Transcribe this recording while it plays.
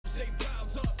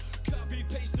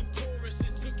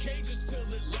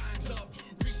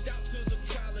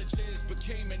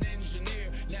became an engineer.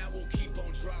 Now we'll keep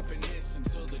on dropping hits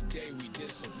until the day we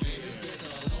disappear. It's been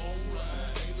a long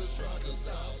ride. Haters tried to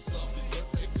stop something,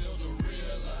 but they failed to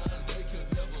realize they could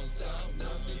never stop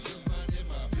nothing. Just minding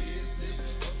my business,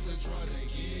 hustling trying to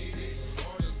get it.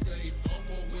 Hard to stay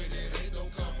humble when it ain't no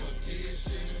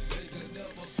competition. They could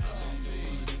never stop. I've been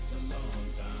doing this a long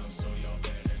time, so y'all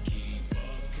better keep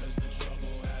up, cause the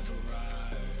trouble has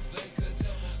arrived. They could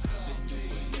never stop. I've been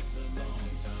doing this a long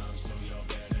time, so y'all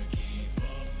better keep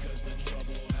up, cause the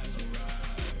trouble has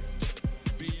arrived.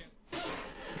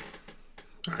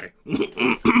 Alright.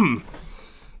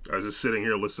 I was just sitting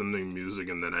here listening to music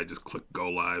and then I just clicked go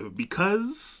live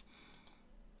because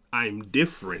I'm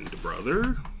different,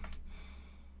 brother.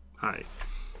 Hi.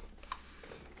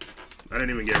 I didn't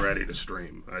even get ready to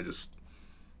stream. I just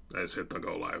hit the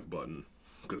go live button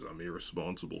because I'm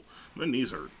irresponsible. My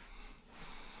knees hurt.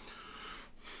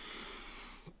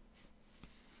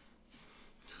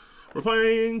 We're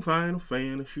playing Final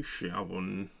Fantasy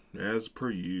VII as per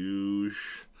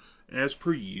usual. As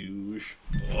per usual.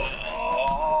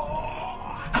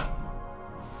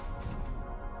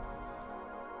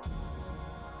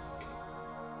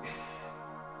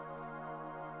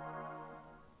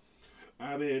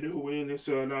 I've been doing this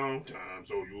a long time,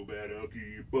 so you better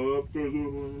keep up, cause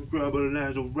the trouble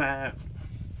has arrived.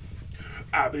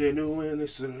 I've been doing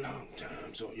this a long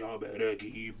time, so y'all better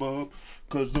keep up,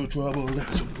 cause the trouble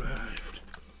has arrived.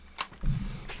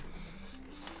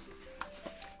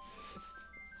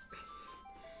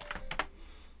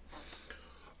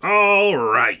 All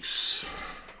right.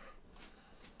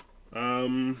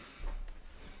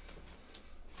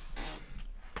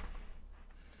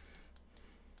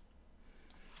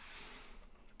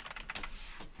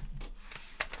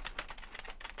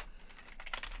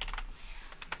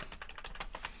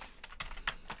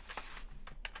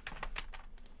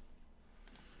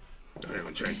 I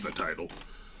haven't changed the title.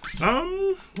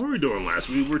 What were we doing last?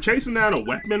 We were chasing down a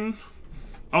weapon.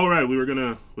 All right, we were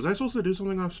gonna. Was I supposed to do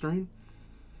something off stream?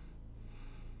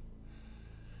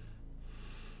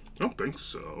 I don't think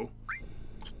so.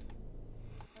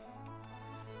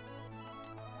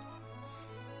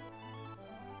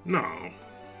 No,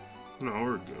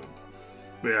 we're good.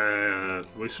 Yeah,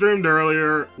 we streamed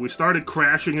earlier. We started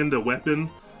crashing into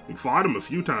weapon. We fought him a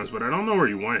few times, but I don't know where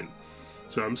he went.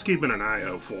 So I'm just keeping an eye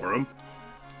out for him.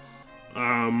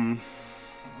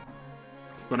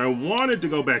 But I wanted to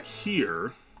go back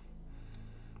here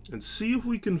and see if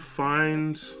we can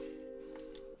find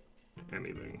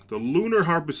anything. The lunar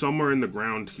harp is somewhere in the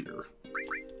ground here.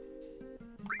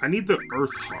 I need the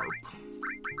earth harp.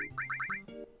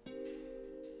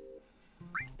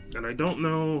 And I don't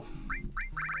know.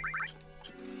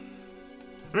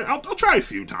 I'll try a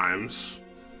few times.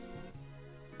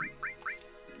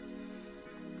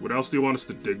 What else do you want us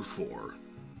to dig for?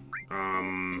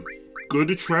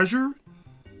 Good treasure?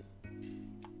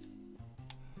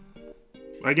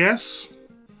 I guess?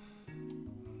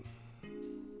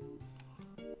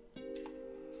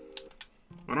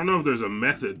 I don't know if there's a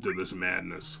method to this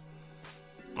madness.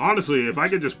 Honestly, if I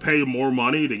could just pay more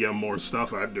money to get more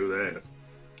stuff, I'd do that.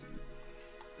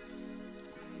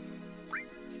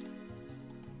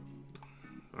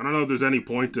 I don't know if there's any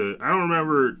point to... I don't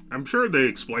remember... I'm sure they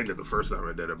explained it the first time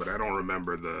I did it, but I don't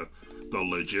remember the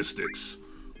logistics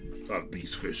of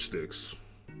these fish sticks.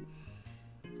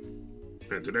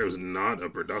 And today was not a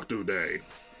productive day.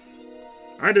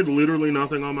 I did literally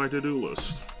nothing on my to-do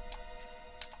list.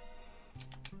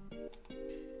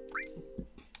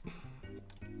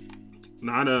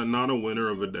 Not a winner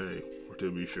of a day,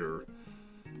 to be sure.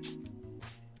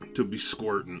 To be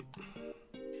squirting.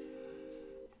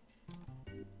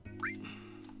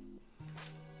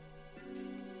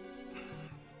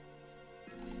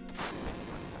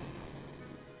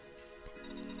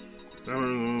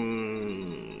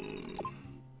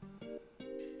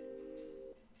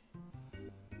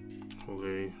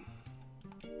 Okay.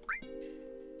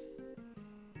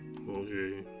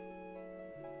 Okay.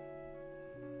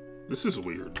 This is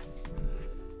weird.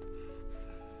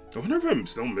 I wonder if I'm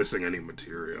still missing any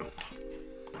material.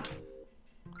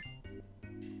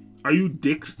 Are you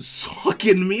dick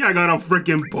sucking me? I got a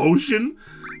freaking potion?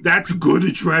 That's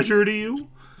good treasure to you?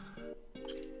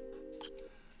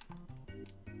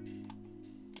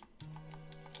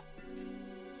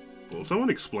 Will someone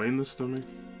explain this to me?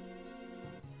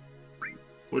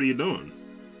 What are you doing?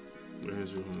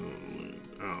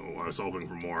 Oh, I was hoping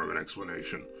for more of an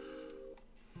explanation.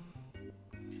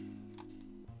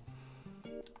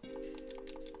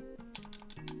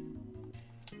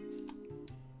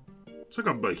 It's like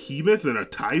a behemoth and a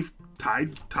Tide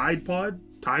Pod?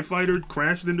 TIE fighter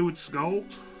crashed into its skull?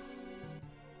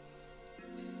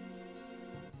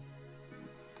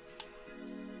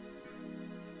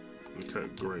 Okay,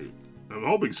 great. I'm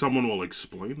hoping someone will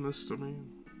explain this to me.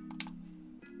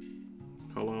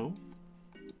 Hello?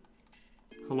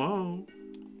 Hello?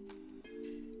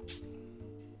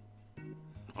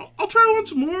 I'll try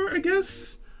once more, I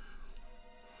guess.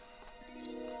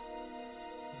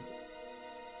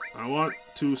 I want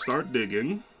to start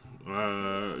digging.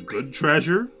 Good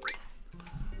treasure.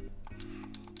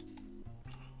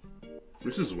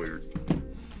 This is weird.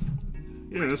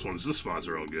 Yeah, this spot's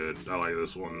real good. I like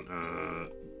this one.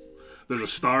 There's a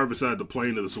star beside the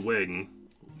plane of this wing.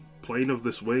 Plane of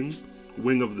this wing?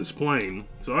 Wing of this plane.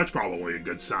 So that's probably a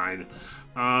good sign.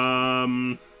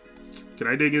 Can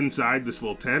I dig inside this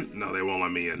little tent? No, they won't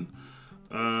let me in.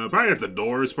 Probably at the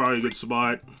door is probably a good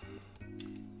spot.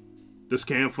 This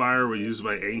campfire was used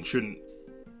by ancient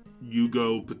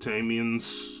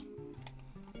Yugo-Potamians.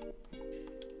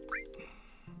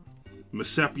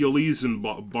 Mecepules and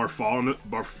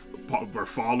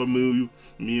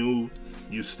Bartholomew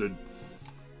used to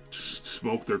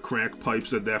smoke their crack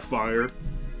pipes at that fire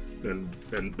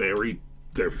and bury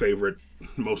their favorite,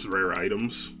 most rare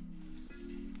items.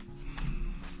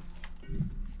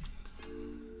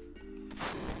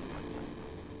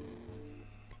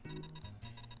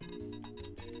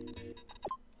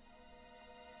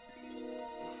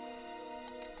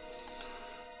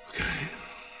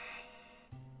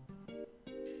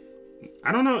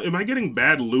 I don't know, am I getting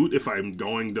bad loot if I'm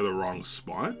going to the wrong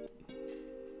spot?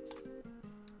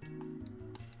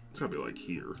 It's gotta be like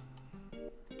here.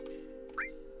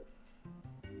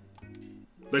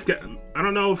 Like, I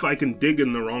don't know if I can dig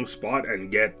in the wrong spot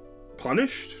and get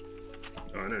punished.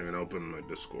 Oh, I didn't even open my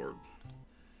Discord.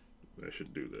 I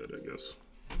should do that, I guess.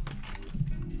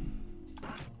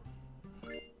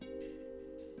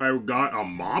 I got a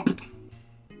mop?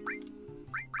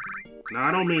 Now,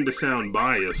 I don't mean to sound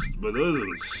biased, but it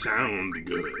doesn't sound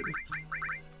good.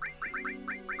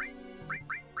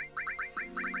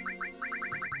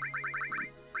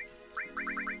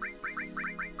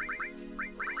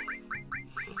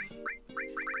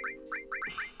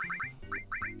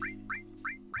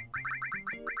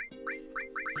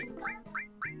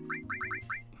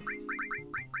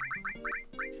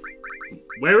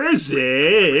 Where is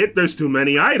it? There's too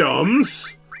many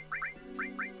items.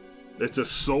 It's a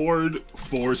sword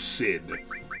for Sid.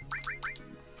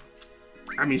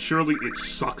 I mean, surely it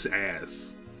sucks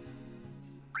ass.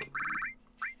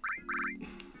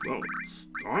 Well, it's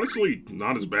honestly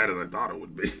not as bad as I thought it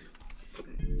would be.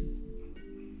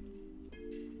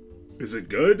 Is it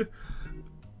good?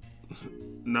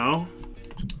 No?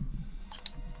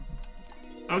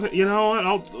 Okay, you know what?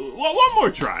 Well, one more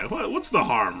try. What's the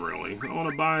harm, really? I want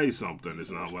to buy something.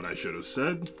 It's not what I should have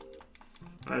said.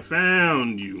 I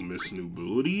found you, Miss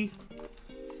Nobility.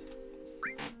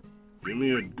 Give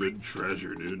me a good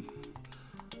treasure, dude.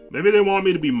 Maybe they want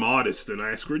me to be modest and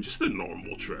ask for just a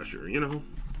normal treasure, you know?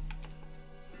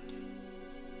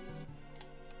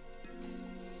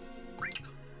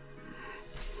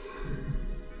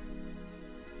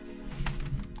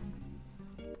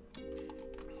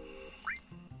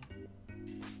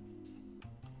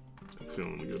 I'm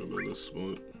feeling good about this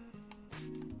spot.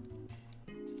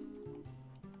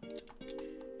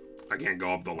 I can't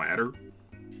go up the ladder.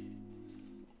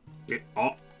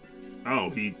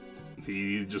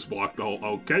 He just blocked the whole...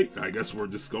 Okay, I guess we're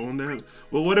just going down.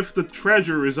 Well, what if the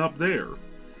treasure is up there?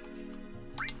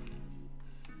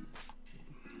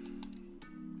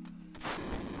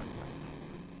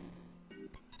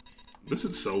 This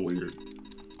is so weird.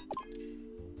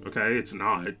 Okay, it's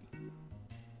not.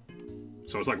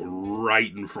 So it's like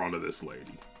right in front of this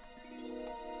lady.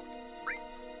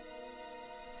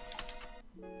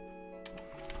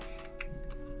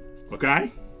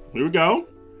 Okay, here we go.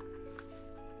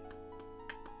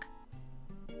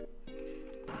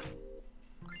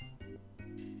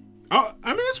 Oh, I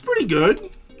mean, it's pretty good.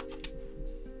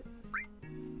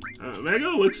 Mega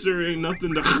Elixir ain't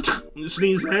nothing to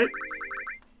sneeze at.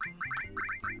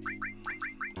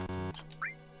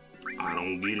 I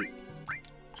don't get it.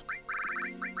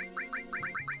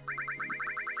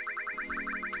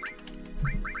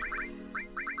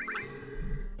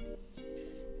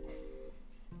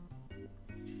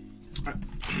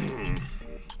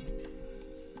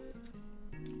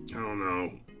 I don't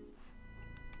know.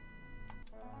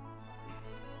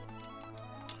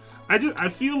 I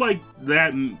feel like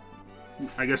that,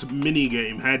 I guess, mini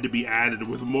game had to be added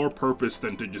with more purpose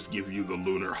than to just give you the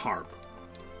lunar harp.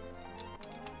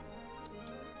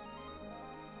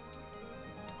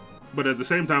 But at the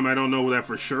same time, I don't know that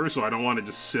for sure, so I don't want to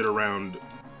just sit around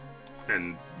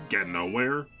and get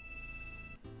nowhere.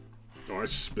 Oh, I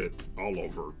spit all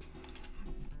over.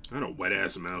 I had a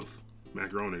wet-ass mouth.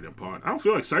 Macaroni in a pot. I don't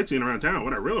feel like sightseeing around town.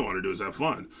 What I really want to do is have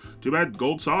fun. Too bad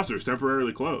Gold Saucer's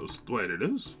temporarily closed. Wait, it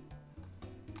is?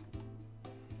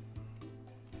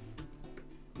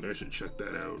 I should check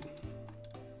that out.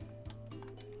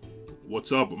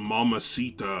 What's up,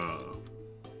 Mamacita?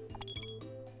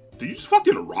 Did you just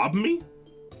fucking rob me?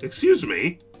 Excuse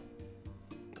me?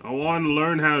 I want to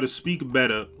learn how to speak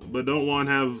better, but don't want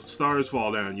to have stars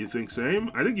fall down. You think same?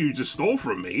 I think you just stole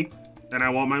from me, and I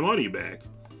want my money back.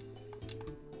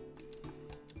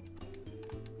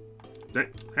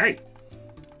 Hey!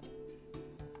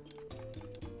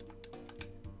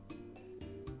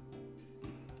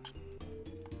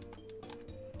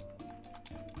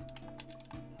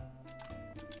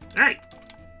 Hey!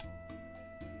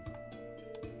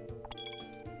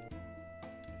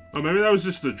 Oh, maybe that was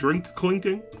just the drink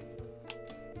clinking?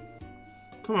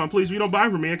 Come on, please, if you don't buy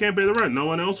from me, I can't pay the rent. No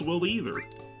one else will either.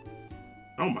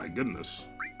 Oh my goodness.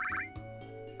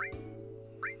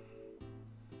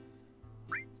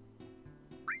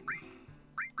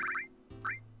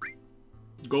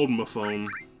 Golden phone.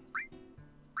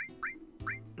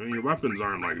 I mean, your weapons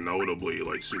aren't, like, notably,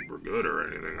 like, super good or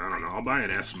anything. I don't know. I'll buy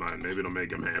an S-Mine. Maybe it'll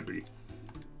make him happy.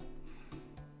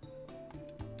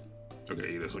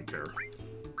 Okay, he doesn't care.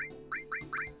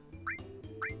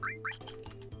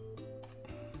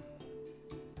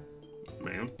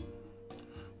 Ma'am?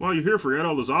 While you're here, forget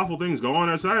all those awful things. Go on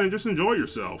outside and just enjoy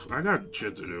yourself. I got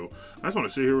shit to do. I just want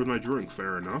to sit here with my drink.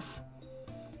 Fair enough.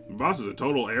 The boss is a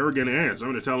total arrogant ass. I'm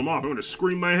going to tell him off. I'm going to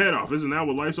scream my head off. Isn't that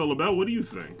what life's all about? What do you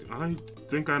think? I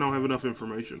think I don't have enough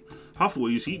information.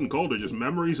 Huffleys, heat and cold are just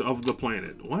memories of the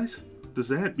planet. What does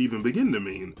that even begin to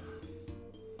mean?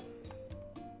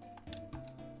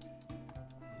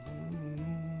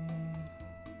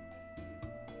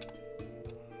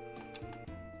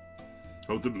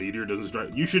 Hope the meteor doesn't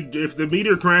strike. You should, if the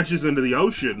meteor crashes into the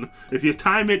ocean, if you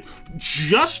time it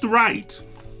just right,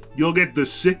 you'll get the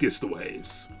sickest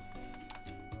waves.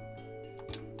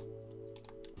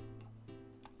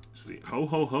 It's the ho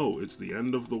ho ho, it's the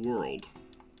end of the world.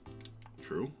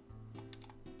 True.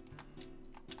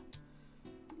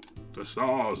 The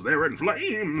stars, they're in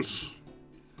flames.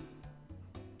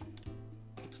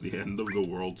 It's the end of the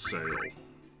world sail.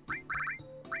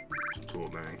 Cool,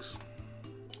 thanks.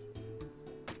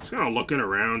 Just kind of looking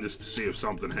around just to see if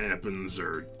something happens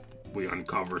or we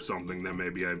uncover something that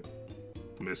maybe I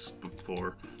missed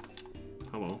before.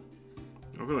 Hello.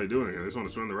 I don't feel like doing it. I just want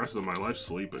to spend the rest of my life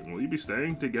sleeping. Will you be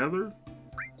staying together?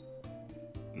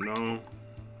 No.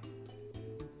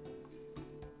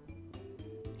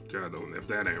 God, if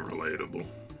that ain't relatable.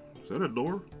 Is that a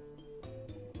door?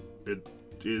 It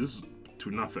is to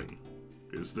nothing.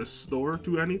 Is this door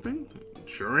to anything? It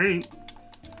sure ain't.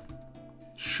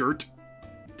 Shirt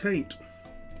taint.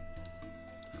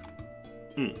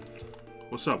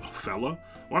 What's up, fella?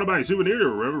 Want to buy a souvenir to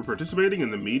remember participating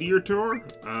in the meteor tour?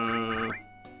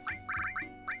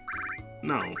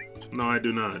 No. No, I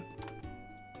do not.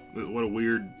 What a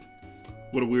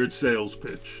weird sales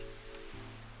pitch.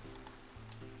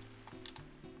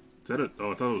 Is that a...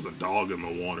 Oh, I thought it was a dog in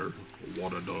the water. A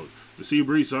water dog. The sea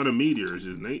breeze, sun, and meteors.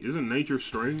 Isn't nature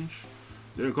strange?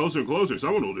 Getting closer and closer.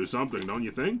 Someone will do something, don't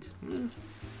you think?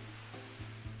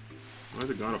 Why's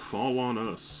it gotta fall on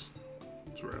us?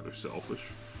 It's rather selfish.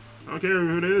 I don't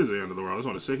care if it is the end of the world. I just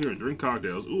want to sit here and drink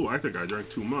cocktails. Ooh, I think I drank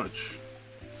too much.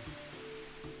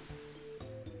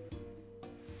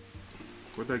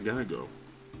 Where'd that guy go?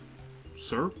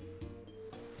 Sir?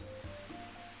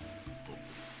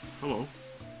 Hello.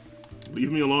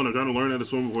 Leave me alone. I'm trying to learn how to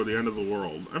swim before the end of the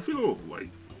world. I feel like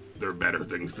there are better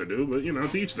things to do, but, you know,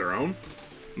 to each their own.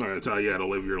 I'm not gonna tell you how to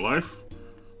live your life.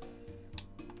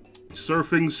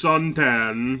 Surfing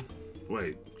suntan.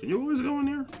 Wait, can you always go in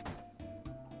here?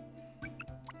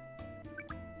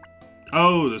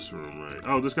 Oh, this room, right.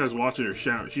 Oh, this guy's watching her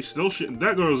shower. She's still shitting.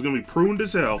 That girl's gonna be pruned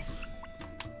as hell.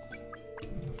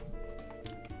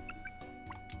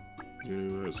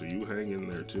 Anyway, so you hang in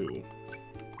there too.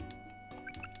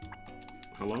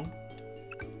 Hello?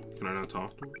 Can I not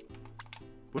talk to him?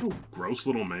 What a gross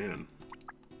little man.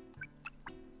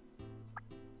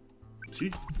 Is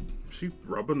she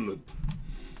rubbing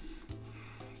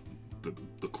the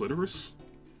clitoris?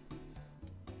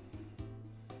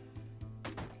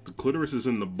 The clitoris is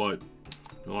in the butt.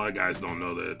 A lot of guys don't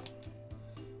know that.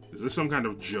 Is this some kind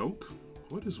of joke?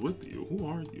 What is with you? Who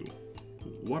are you?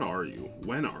 What are you?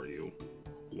 When are you?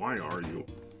 Why are you?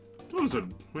 Oh, it's a...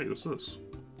 Wait, what's this?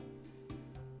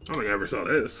 I don't think I ever saw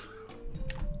this.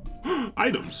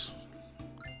 Items.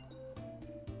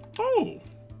 Oh.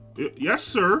 Yes,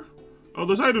 sir. Oh,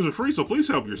 those items are free, so please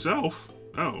help yourself.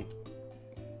 Oh.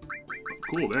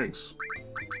 Cool, thanks.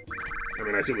 I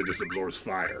mean, I assume it just absorbs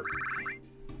fire.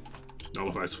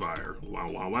 Nullifies fire. Wow,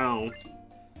 wow, wow.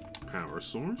 Power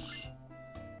source.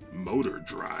 Motor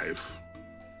drive.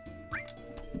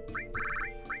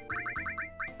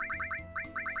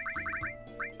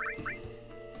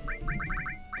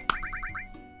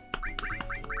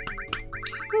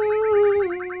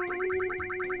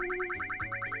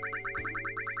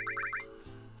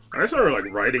 I started like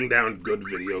writing down good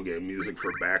video game music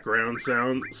for background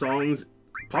songs.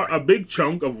 A big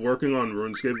chunk of working on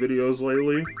RuneScape videos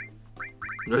lately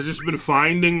has just been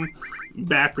finding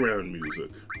background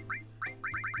music.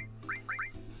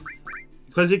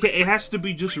 Because it has to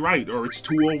be just right, or it's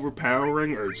too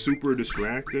overpowering, or it's super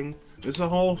distracting. It's a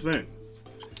whole thing.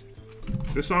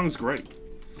 This song's great.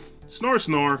 Snore,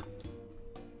 snore.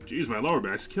 Jeez, my lower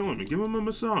back's killing me. Give him a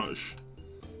massage.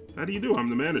 How do you do? I'm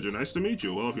the manager. Nice to meet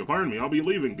you. Well, if you'll pardon me, I'll be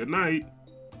leaving. Good night.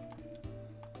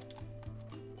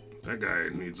 That guy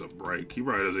needs a break. He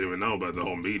probably doesn't even know about the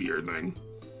whole meteor thing.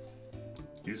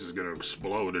 He's just gonna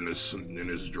explode in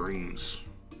his dreams.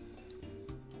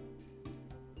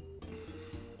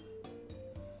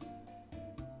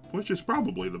 Which is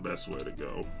probably the best way to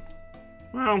go.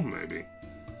 Well, maybe.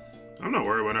 I'm not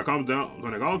worried when it comes down.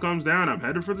 When it all comes down, I'm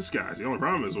headed for the skies. The only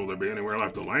problem is, will there be anywhere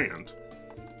left to land?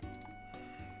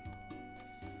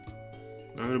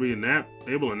 Not gonna be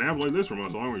able to nap like this for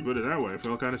much longer. You put it that way. I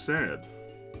felt kind of sad.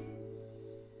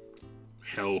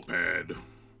 Hellpad.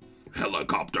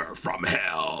 Helicopter from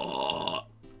hell.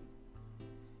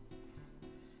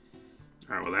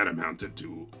 Alright, well that amounted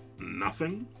to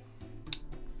nothing.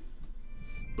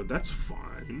 But that's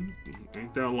fine.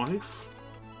 Ain't that life?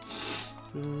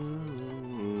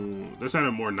 That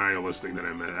sounded more nihilistic than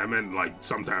I meant. I meant like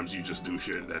sometimes you just do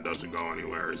shit that doesn't go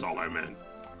anywhere is all I meant.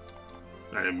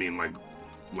 I didn't mean like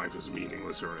life is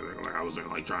meaningless or anything. Like I wasn't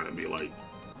like trying to be like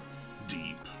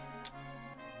deep.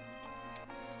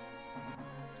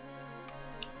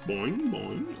 Boing,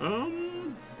 boing.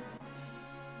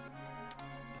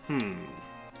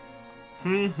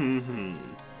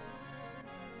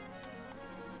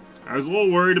 I was a little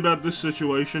worried about this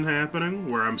situation happening,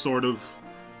 where I'm sort of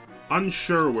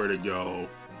unsure where to go.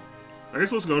 I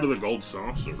guess let's go to the Gold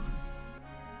Saucer.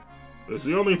 It's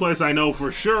the only place I know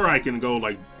for sure I can go,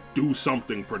 like, do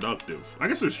something productive. I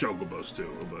guess there's Chocobos too,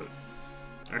 but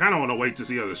I kind of want to wait to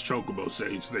see how this Chocobo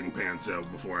Sage thing pans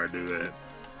out before I do that.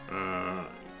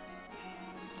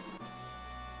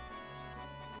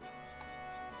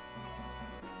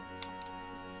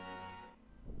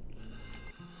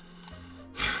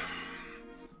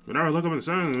 Whenever I look up at the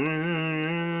sun,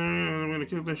 I'm gonna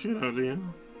kill the shit out of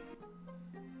you.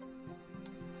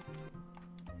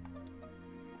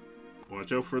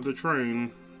 Watch out for the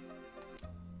train.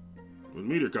 With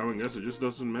meteor coming, I guess it just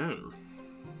doesn't matter.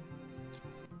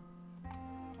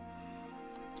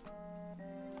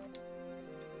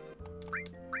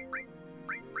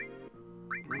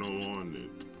 I don't want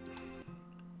it.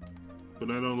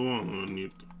 But I don't want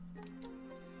it.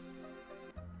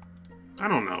 I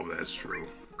don't know if that's true.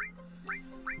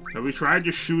 Have we tried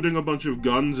just shooting a bunch of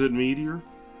guns at Meteor?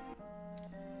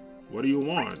 What do you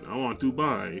want? I want to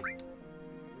buy.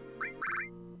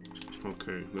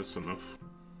 Okay, that's enough.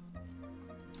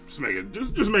 Just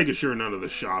making sure none of the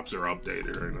shops are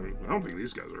updated or anything. I don't think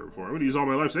these guys are before. I'm gonna use all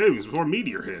my life savings before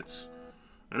Meteor hits.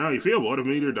 And how you feel? What if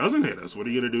Meteor doesn't hit us? What are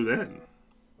you gonna do then?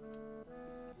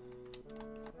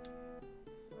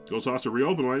 Gold Saucer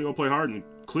reopen. Why don't you go play hard and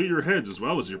clear your heads as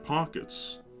well as your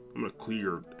pockets? I'm gonna clear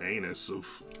your anus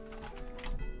of.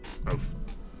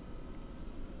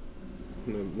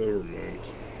 No, never mind.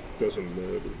 Doesn't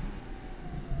matter.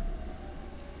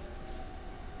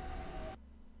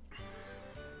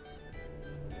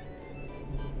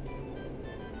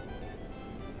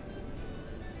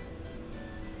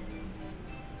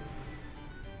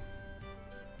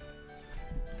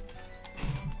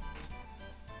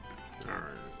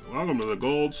 Alright. Welcome to the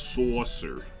Gold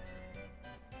Saucer.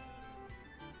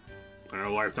 A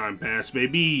lifetime pass,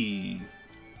 baby.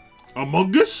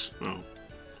 Among Us?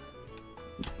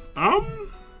 Oh.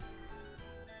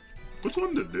 Which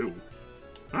one to do?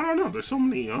 I don't know. There's so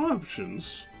many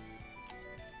options.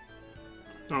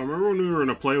 Oh, remember when we were in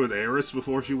a play with Eris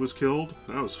before she was killed?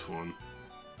 That was fun.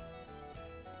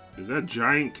 Is that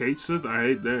giant Kate Sith? I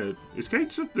hate that. Is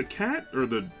Kate Sith the cat or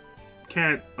the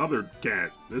other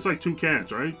cat? There's like two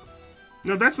cats, right?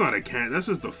 No, that's not a cat. That's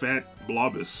just the fat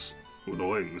Blobus with the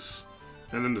wings.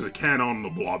 And then there's a cat on the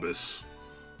Blobus.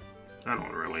 I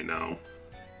don't really know.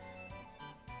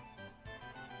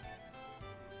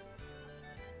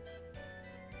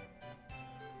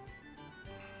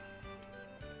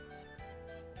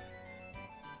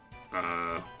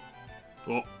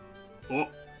 Oh.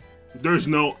 There's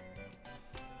no...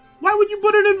 Why would you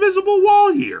put an invisible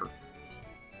wall here?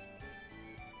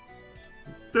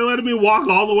 They're letting me walk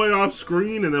all the way off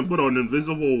screen and then put an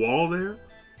invisible wall there?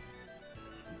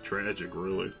 Tragic,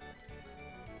 really.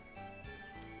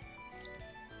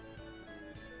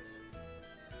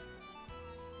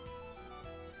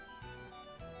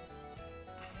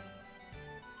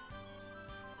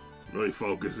 Really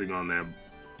focusing on that.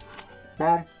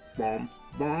 Bum, bum,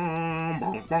 bum,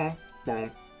 bum, bum,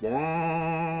 bum.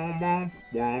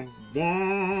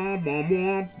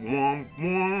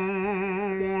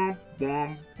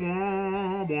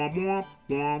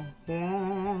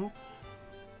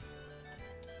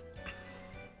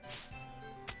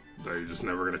 They're just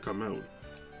never gonna come out.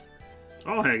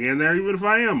 I'll hang in there even if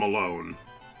I am alone.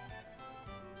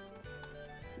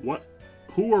 What?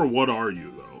 Who or what are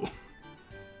you, though?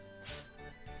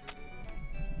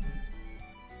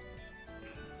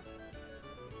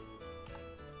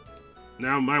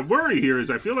 Now, my worry here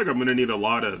is I feel like I'm gonna need a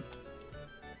lot of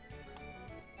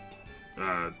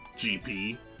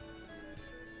GP.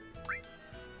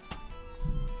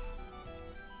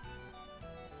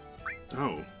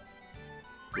 Oh.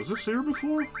 Was this here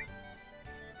before?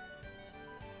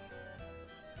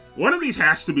 One of these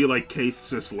has to be like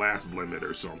Kaith's last limit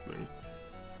or something.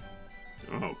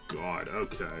 Oh god,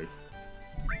 okay.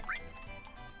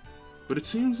 But it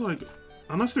seems like,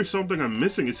 unless there's something I'm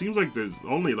missing, it seems like there's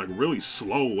only like really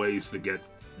slow ways to get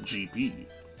GP.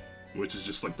 Which is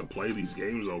just like to play these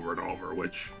games over and over,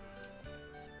 which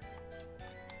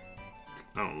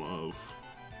I don't love.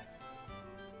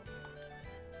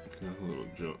 A little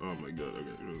jump. Oh my god,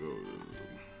 okay.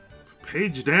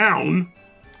 Page down?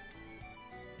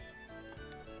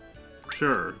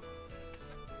 Sure.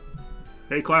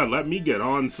 Hey Cloud, let me get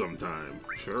on sometime.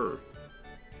 Sure.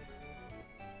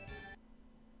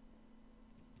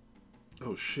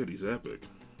 Oh shit, he's epic.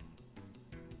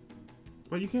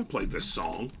 Well, you can't play this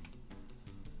song.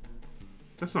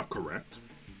 That's not correct.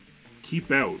 Keep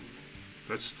out.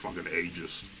 That's fucking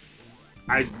ageist.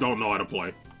 I don't know how to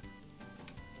play.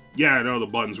 Yeah, I know the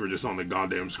buttons were just on the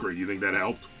goddamn screen. You think that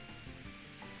helped?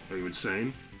 Are you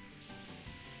insane?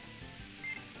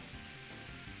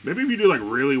 Maybe if you do like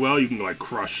really well, you can like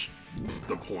crush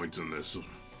the points in this.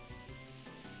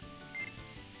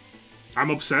 I'm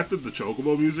upset that the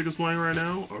Chocobo music is playing right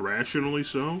now, irrationally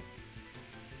so.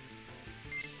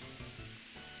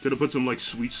 Could have put some like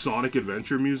sweet Sonic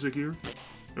Adventure music here.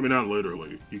 I mean, not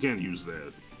literally. You can't use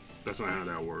that. That's not how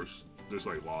that works. There's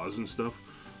like laws and stuff.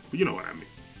 But you know what I mean.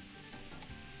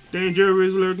 Danger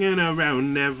is lurking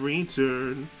around every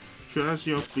turn. Trust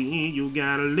your feet, you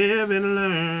gotta live and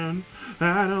learn.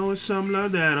 I know it's some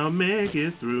love that'll make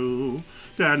it through.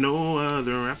 Got no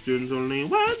other options, only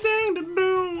one thing to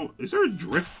do. Is there a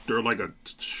drift or like a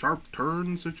sharp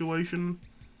turn situation?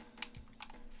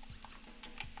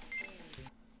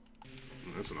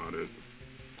 That's not it.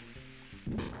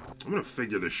 I'm gonna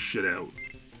figure this shit out.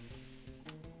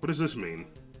 What does this mean?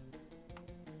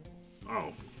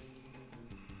 Oh.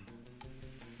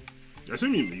 I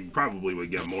assume you probably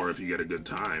would get more if you get a good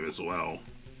time as well.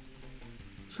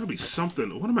 There's gotta be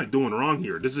something. What am I doing wrong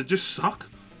here? Does it just suck?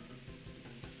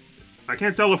 I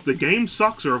can't tell if the game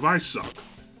sucks or if I suck.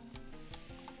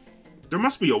 There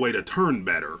must be a way to turn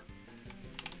better.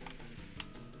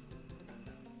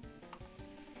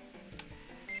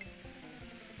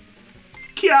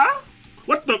 Kya?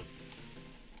 What the?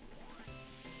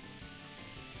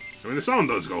 I mean, the song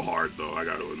does go hard, though, I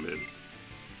gotta admit.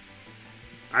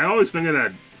 I always think of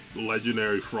that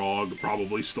legendary frog,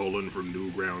 probably stolen from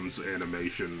Newgrounds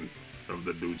animation of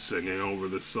the dude singing over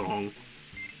this song.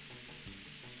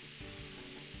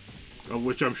 Of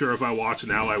which I'm sure if I watch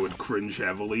now I would cringe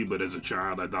heavily, but as a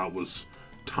child I thought was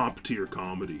top tier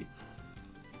comedy.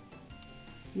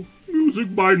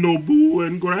 Music by Nobu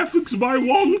and graphics by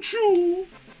Wong Chu. You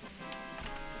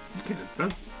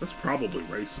can't, that's probably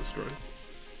racist, right?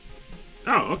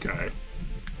 Oh, okay.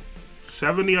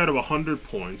 70 out of 100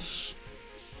 points.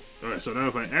 Alright, so now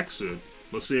if I exit,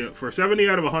 let's see, for 70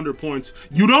 out of 100 points,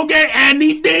 you don't get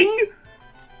anything?!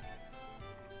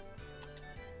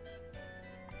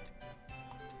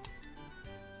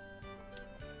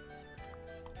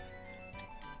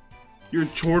 You're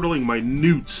chortling my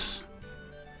newts.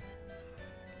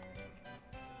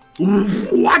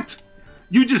 What?!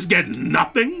 You just get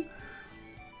nothing?!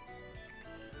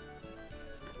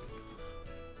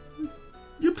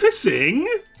 You're pissing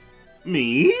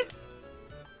me?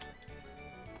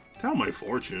 Tell my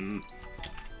fortune.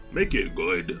 Make it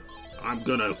good. I'm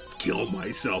gonna kill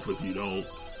myself if you don't.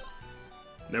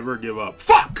 Never give up.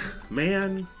 Fuck,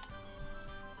 man.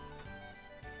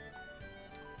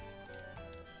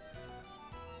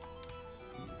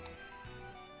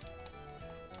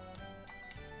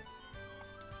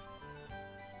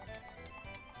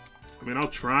 I mean, I'll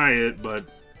try it, but...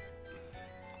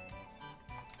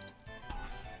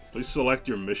 Please select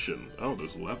your mission. Oh,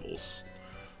 there's levels.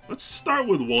 Let's start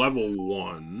with level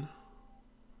 1.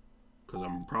 Because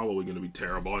I'm probably going to be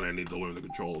terrible and I need to learn the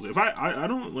controls. If I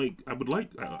don't like... I would like...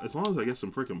 as long as I get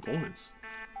some freaking points.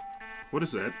 What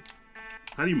is that?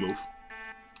 How do you move?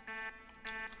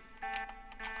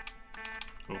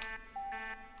 Oh.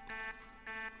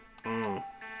 Oh.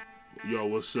 Yo,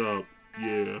 what's up?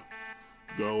 Yeah.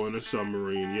 Go in a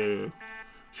submarine, yeah.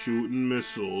 Shooting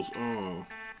missiles,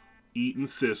 Eating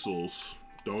thistles.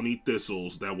 Don't eat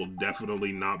thistles. That will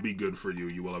definitely not be good for you.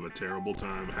 You will have a terrible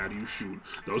time. How do you shoot?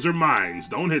 Those are mines.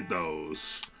 Don't hit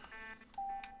those.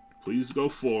 Please go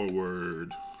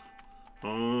forward.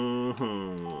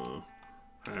 Uh-huh.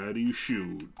 How do you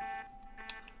shoot?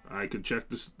 I can check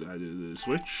this the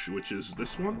switch, which is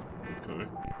this one. Okay.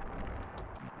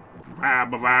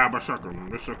 Vibe, sucker.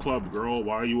 This a club, girl.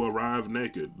 Why you arrive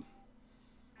naked?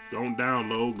 Don't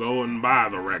download. Go and buy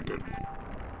the record.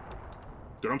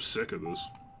 Dude, I'm sick of this.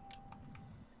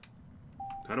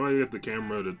 How do I get the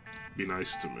camera to be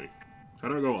nice to me? How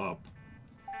do I go up?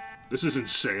 This is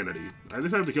insanity. I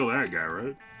just have to kill that guy,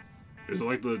 right? Is it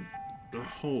like the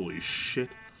holy shit.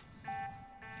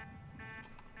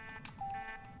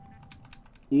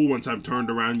 Ooh, once I'm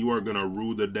turned around, you are gonna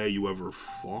rue the day you ever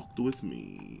fucked with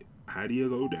me. How do you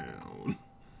go down?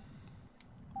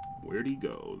 Where'd he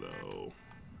go, though?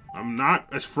 I'm not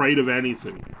afraid of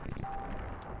anything.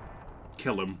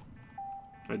 Kill him.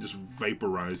 I just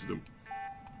vaporized him.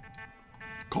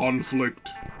 Conflict.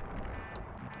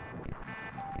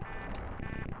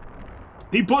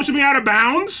 He pushed me out of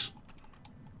bounds?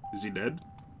 Is he dead?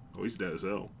 Oh, he's dead as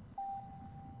hell.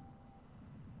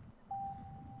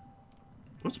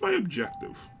 What's my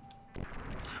objective?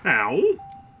 Ow! Is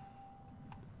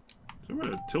I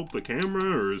gonna tilt the camera,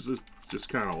 or is this just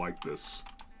kind of like this?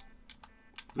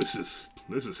 This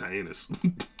is heinous.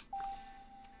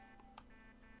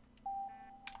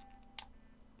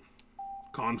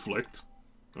 Conflict.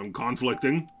 I'm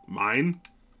conflicting. Mine.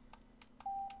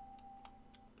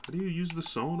 How do you use the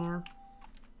sonar?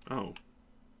 Oh.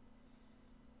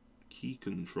 Key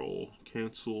control.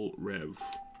 Cancel rev.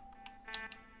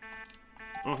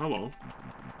 Oh, hello.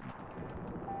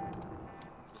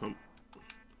 Come.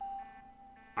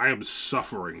 I am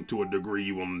suffering to a degree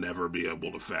you will never be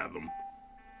able to fathom.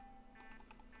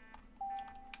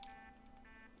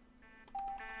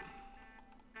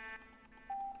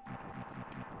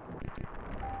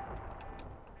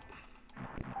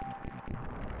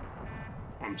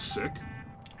 I'm sick.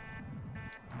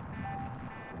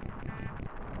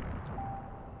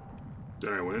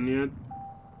 Did I win yet?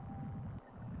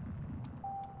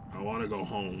 I want to go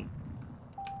home.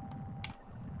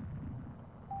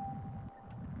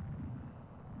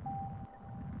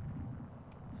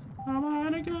 I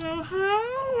want to go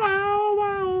home.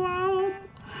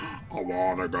 I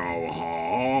want to go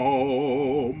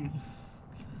home.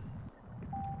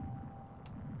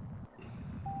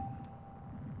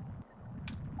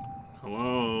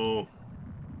 Hello?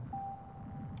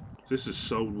 This is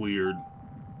so weird.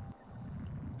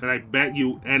 And I bet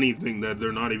you anything that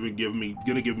they're not even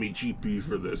gonna give me GP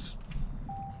for this.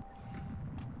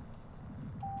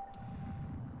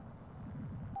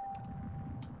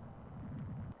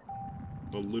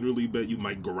 I'll literally bet you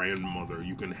my grandmother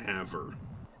you can have her.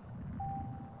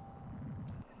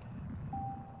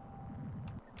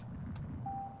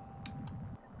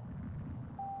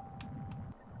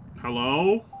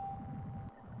 Hello?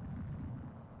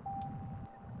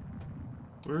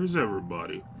 Where's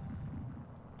everybody?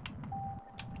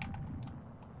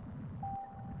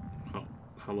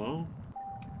 Hello?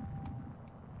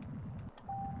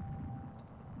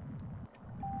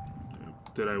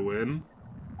 Did I win?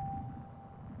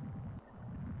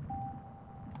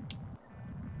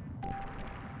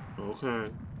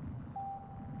 Okay.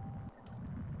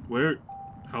 Where?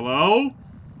 Hello?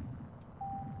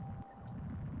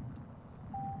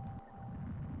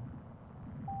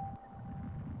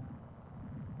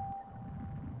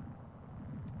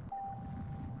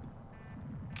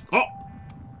 Oh!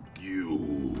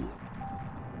 You.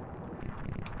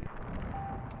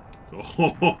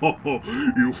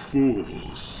 Oh, you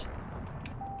fools.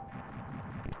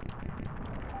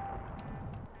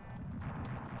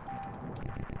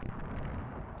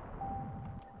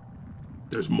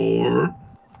 There's more?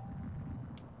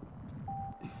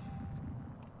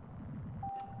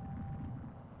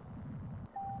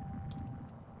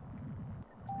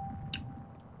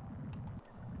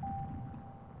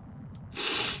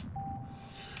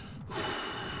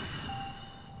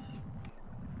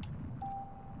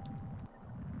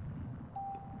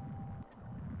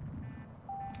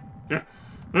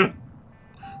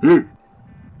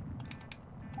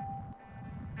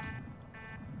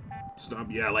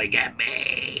 Stop yelling at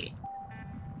me!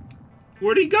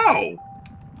 Where'd he go?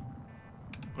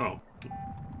 Oh.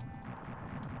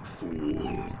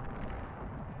 Fool.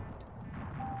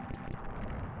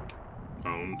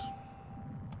 Owned.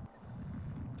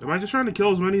 Am I just trying to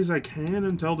kill as many as I can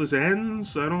until this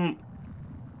ends? I don't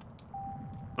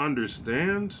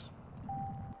understand.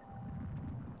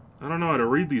 I don't know how to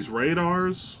read these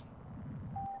radars.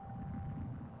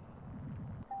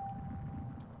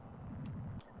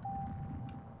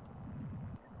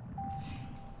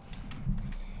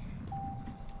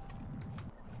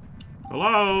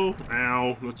 Hello?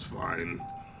 Ow, that's fine.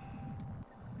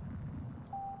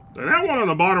 That one on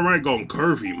the bottom right going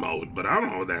curvy mode, but I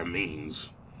don't know what that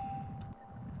means.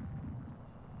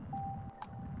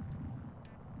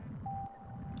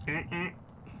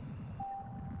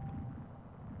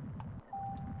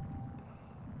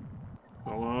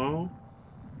 Hello?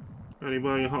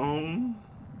 Anybody home?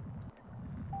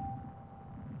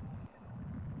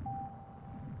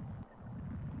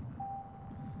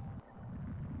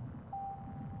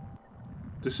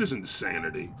 This is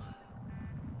insanity.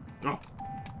 Oh.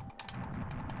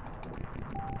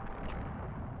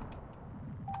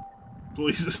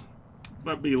 Please,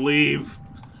 let me leave.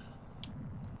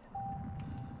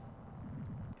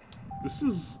 This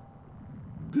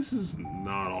is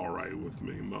not alright with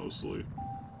me, mostly.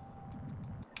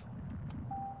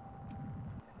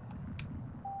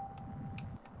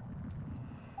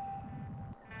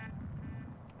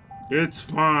 It's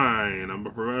fine. I'm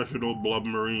a professional blood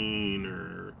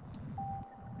mariner.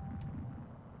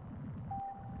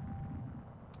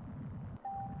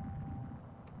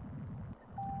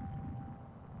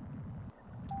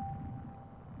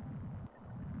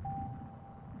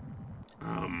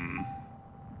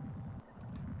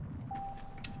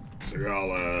 So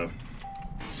y'all,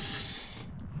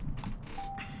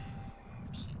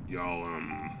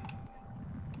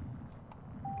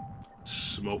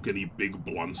 smoke any big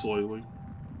blunts lately?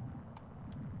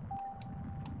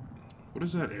 What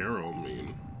does that arrow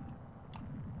mean?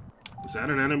 Is that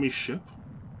an enemy ship?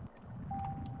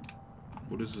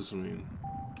 What does this mean?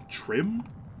 Trim?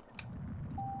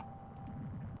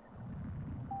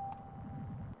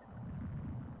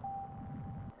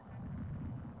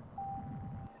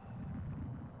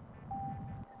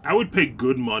 I would pay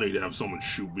good money to have someone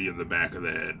shoot me in the back of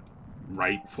the head.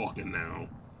 Right fucking now.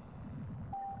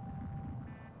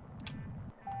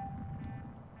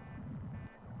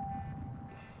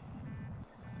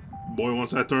 Boy,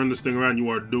 once I turn this thing around, you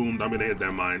are doomed. I'm gonna hit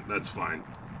that mine. That's fine.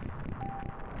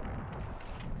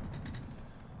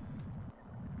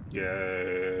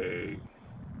 Yay.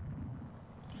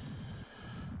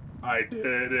 I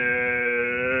did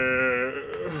it.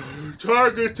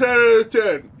 Target 10 out of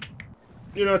 10.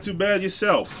 You're not too bad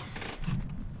yourself.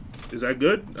 Is that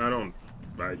good? I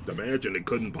imagine it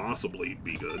couldn't possibly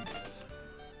be good.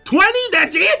 20?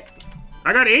 That's it?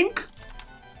 I got ink?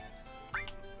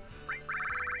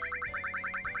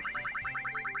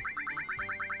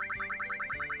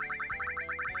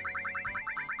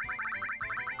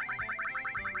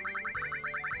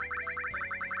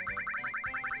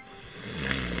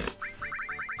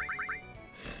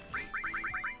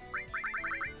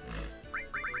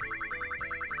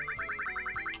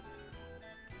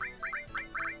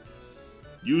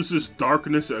 Uses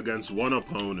darkness against one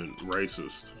opponent.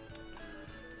 Racist.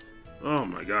 Oh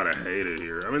my god, I hate it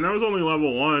here. I mean, that was only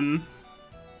level 1.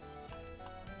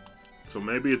 So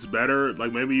maybe it's better.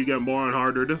 Like, maybe you get more on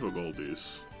harder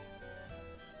difficulties.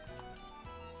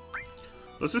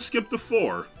 Let's just skip to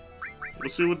 4. We'll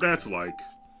see what that's like.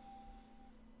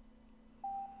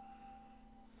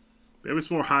 Maybe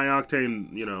it's more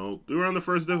high-octane, you know. We were on the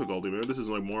first difficulty. Maybe this is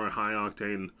like more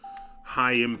high-octane,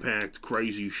 high-impact,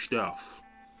 crazy stuff.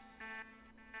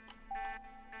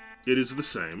 It is the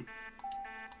same.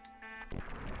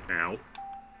 Ow.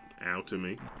 Ow to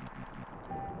me.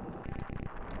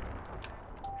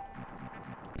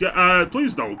 Yeah,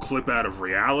 please don't clip out of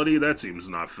reality. That seems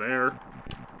not fair.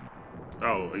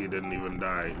 Oh, he didn't even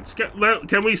die.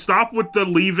 Can we stop with the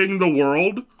leaving the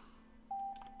world?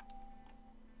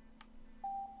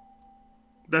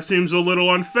 That seems a little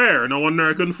unfair. No wonder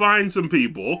I couldn't find some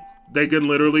people. They can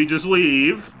literally just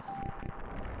leave.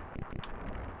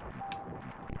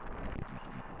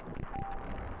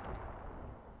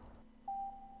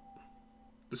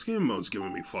 This game mode's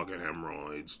giving me fucking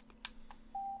hemorrhoids.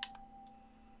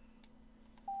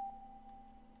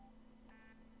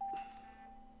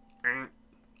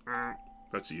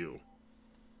 That's you.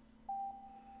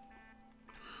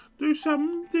 There's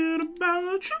something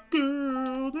about you,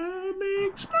 girl, that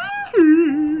makes my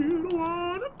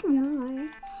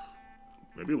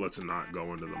Maybe let's not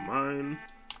go into the mine.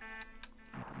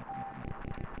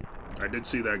 I did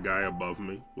see that guy above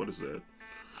me. What is that?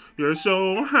 You're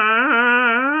so high,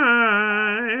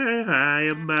 high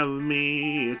above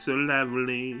me. It's so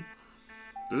lovely.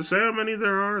 Does it say how many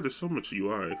there are? There's so much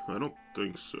UI. I don't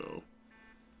think so.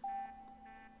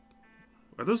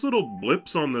 Are those little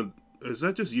blips on the... Is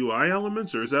that just UI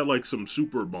elements, or is that like some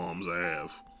super bombs I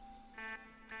have?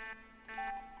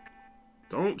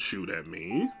 Don't shoot at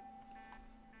me.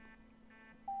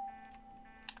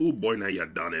 Oh boy, now you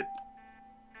done it.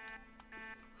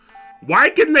 Why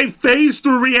can they phase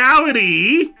through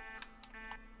reality?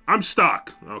 I'm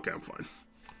stuck. Okay, I'm fine.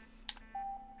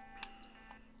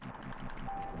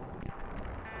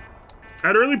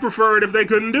 I'd really prefer it if they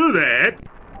couldn't do that.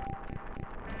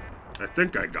 I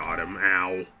think I got him.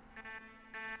 Ow.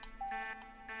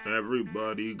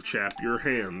 Everybody chap your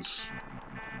hands.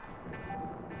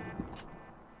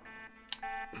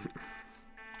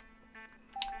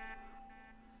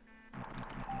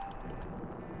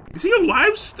 Is he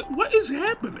alive? What is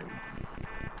happening?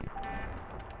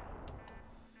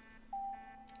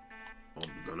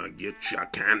 I'm gonna get ya,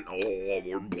 can't. Oh,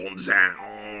 we're bones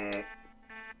out.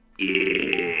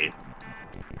 Yeah.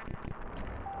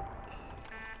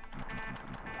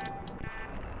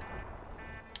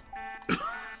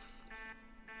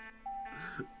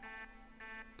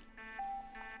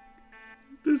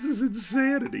 This is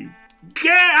insanity.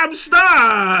 Yeah, I'm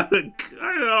stuck!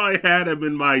 I had him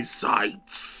in my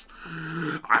sights.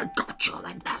 I got you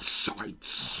in my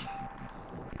sights.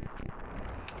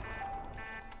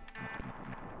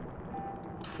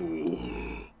 Fool.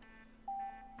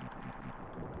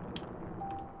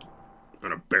 I'm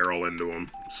gonna barrel into him,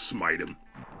 smite him.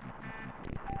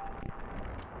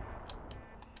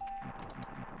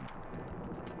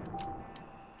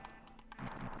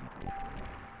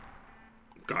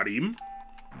 Got him.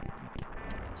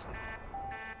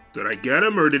 Did I get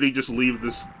him, or did he just leave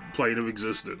this plane of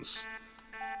existence?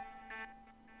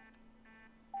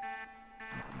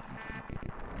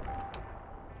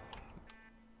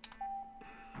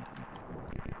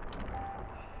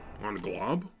 On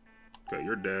Glob? Okay,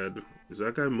 you're dead. Is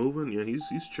that guy moving? Yeah, he's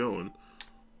chilling.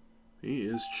 He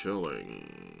is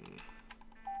chilling.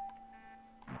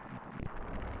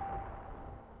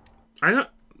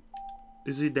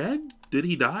 Is he dead? Did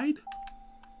he died?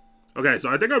 Okay, so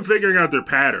I think I'm figuring out their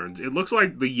patterns. It looks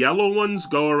like the yellow ones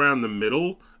go around the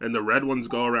middle, and the red ones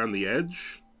go around the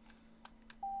edge.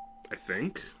 I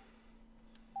think.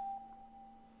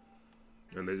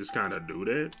 And they just kind of do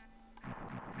that.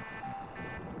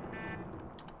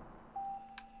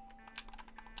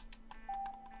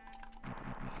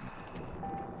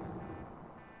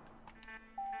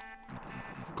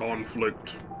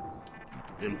 Conflict.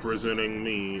 Imprisoning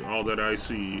me, all that I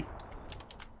see.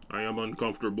 I am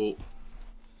uncomfortable.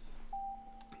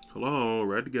 Hello,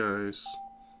 red guys.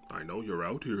 I know you're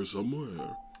out here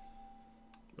somewhere.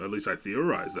 At least I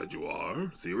theorize that you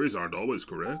are. Theories aren't always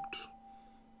correct.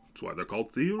 That's why they're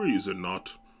called theories and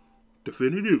not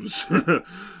definitives.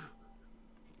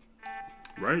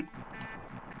 Right?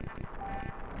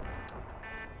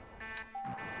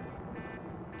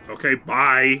 Okay,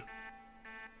 bye.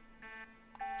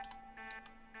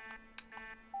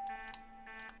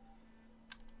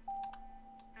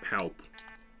 Help.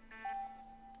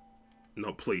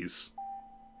 No, please.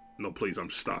 No, please, I'm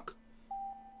stuck.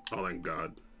 Oh, thank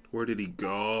God. Where did he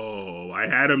go? I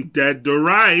had him dead to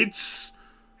rights!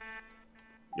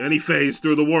 And he phased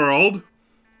through the world,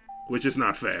 which is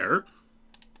not fair.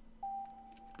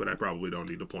 But I probably don't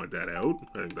need to point that out.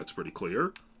 I think that's pretty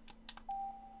clear.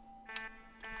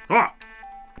 Ah!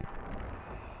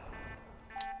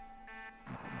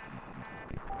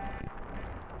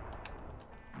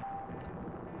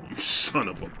 You son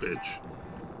of a bitch.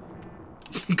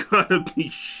 You gotta be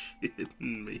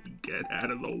shitting me. Get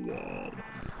out of the wall.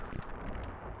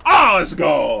 Oh, let's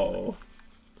go!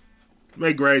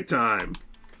 Make great time.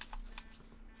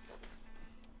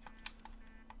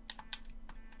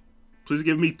 Please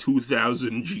give me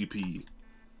 2,000 GP.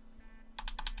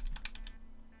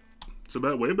 It's a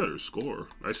way better score.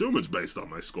 I assume it's based on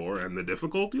my score and the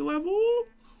difficulty level?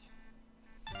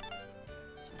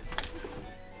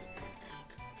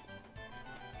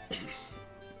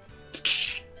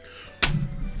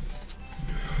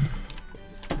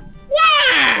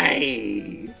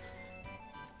 Why?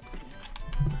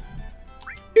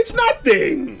 It's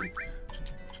nothing!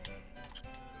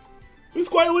 It's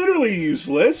quite literally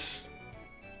useless.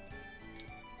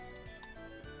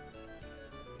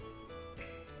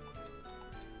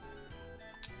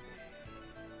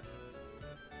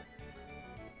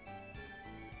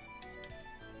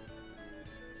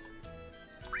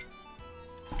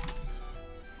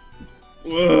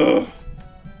 Ugh.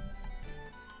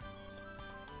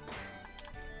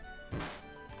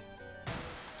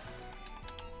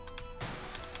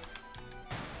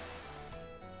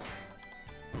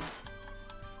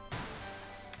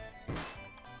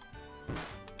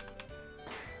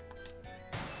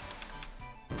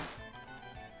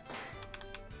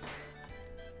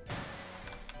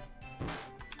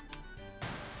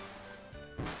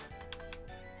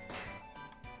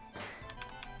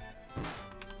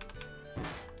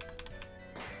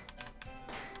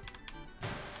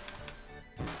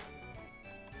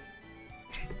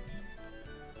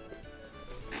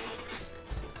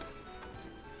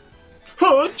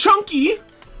 Chunky!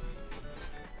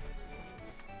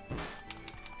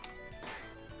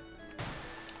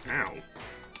 Ow.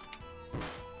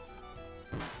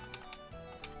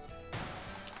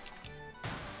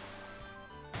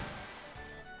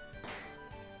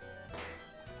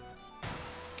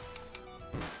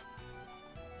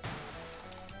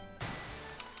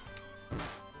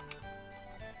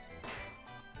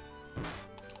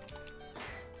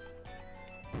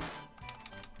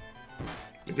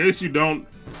 In case you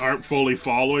aren't fully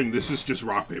following, this is just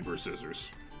rock, paper,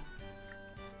 scissors.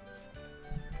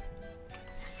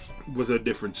 With a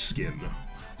different skin.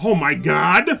 Oh my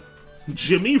god!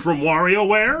 Jimmy from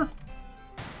WarioWare?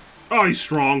 Oh, he's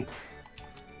strong.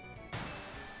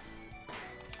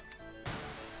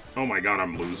 Oh my god,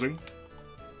 I'm losing.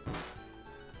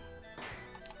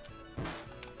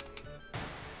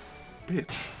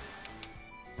 Bitch.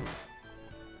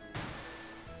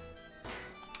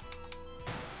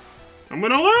 I'm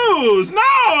gonna lose!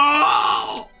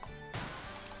 No!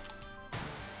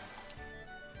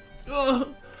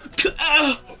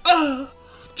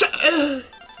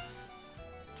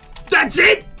 That's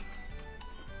it!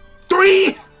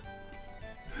 3!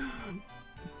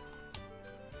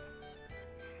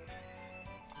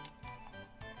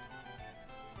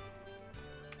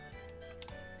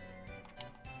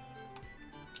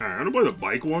 Alright, I'm gonna play the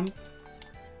bike one.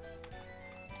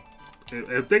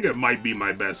 I think it might be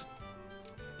my best.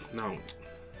 No.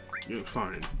 You're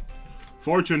fine.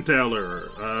 Fortune teller.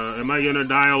 Am I gonna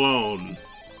die alone?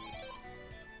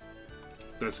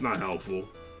 That's not helpful.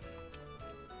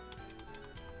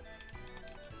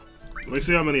 Let me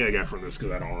see how many I get from this,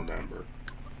 because I don't remember.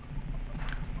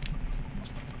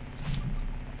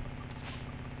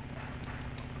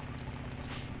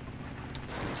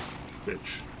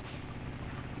 Bitch.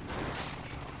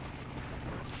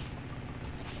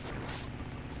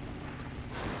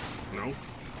 No.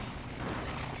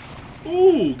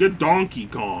 Ooh, get Donkey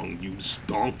Kong, you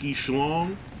donkey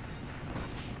schlong.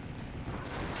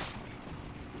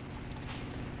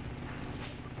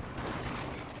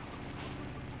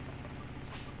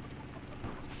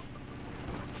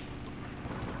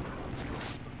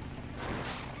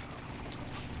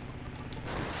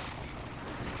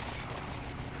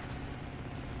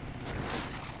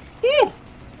 Ooh!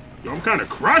 Yo, I'm kind of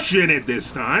crushing it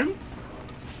this time.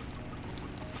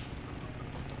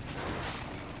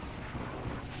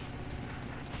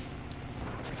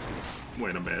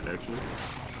 Wait a minute, actually.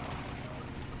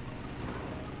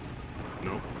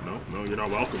 No, no, no, you're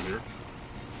not welcome here.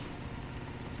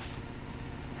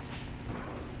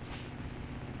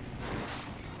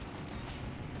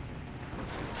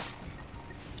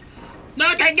 No,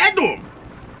 I can't get to him!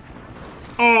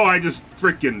 Oh, I just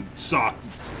freaking sucked.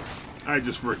 I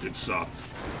just freaking sucked.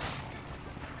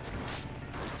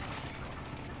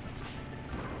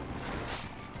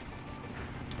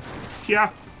 Yeah.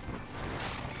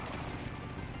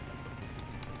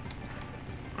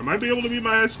 I might be able to beat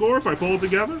my high score if I pull it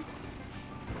together.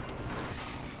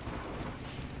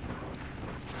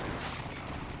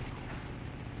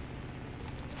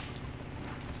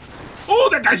 Oh,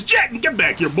 that guy's jetting! Get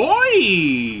back here,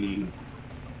 boy!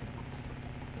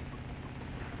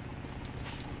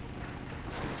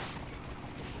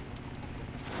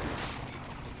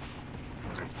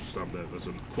 Stop that. That's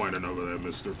quite enough of that,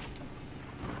 mister.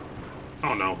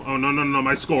 Oh, no. Oh, no, no, no.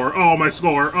 My score. Oh, my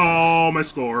score. Oh, my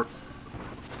score.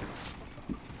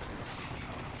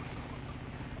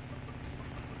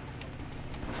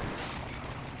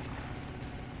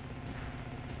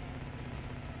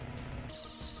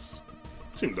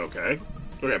 Seemed okay.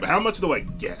 Okay, but how much do I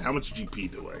get? How much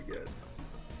GP do I get?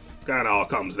 Kind of all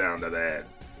comes down to that.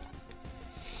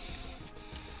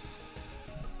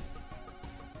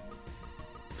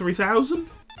 3,000?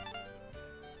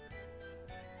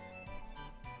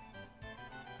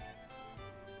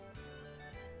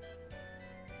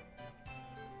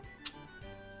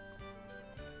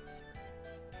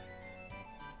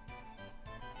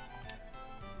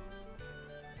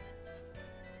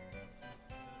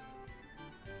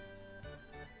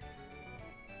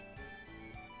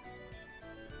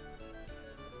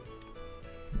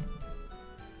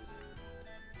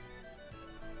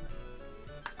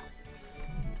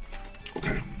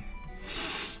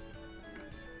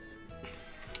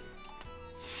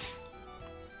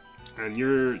 And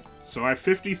you're... So I have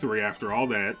 53 after all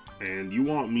that, and you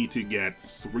want me to get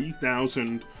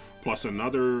 3,000 plus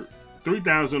another...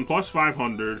 3,000 plus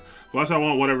 500, plus I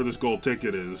want whatever this gold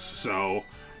ticket is. So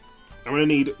I'm gonna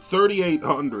need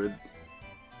 3,800.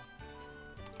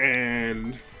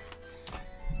 And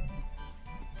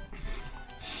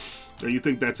you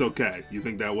think that's okay? You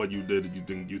think that what you did? You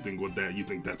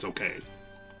think that's okay?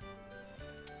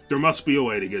 There must be a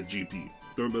way to get GP.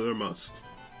 There must.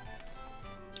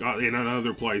 In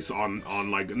another place on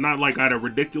like, not like at a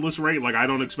ridiculous rate. Like, I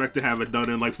don't expect to have it done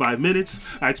in like 5 minutes.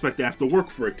 I expect to have to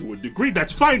work for it to a degree.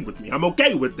 That's fine with me. I'm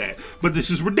okay with that. But this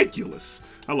is ridiculous.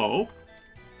 Hello?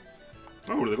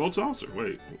 Oh, the gold saucer.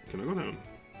 Wait, can I go down?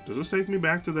 Does this take me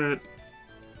back to that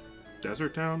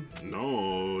desert town?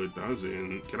 No, it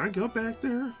doesn't. Can I go back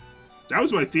there? That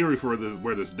was my theory for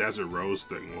where this desert rose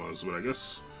thing was, but I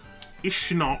guess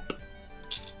it's not.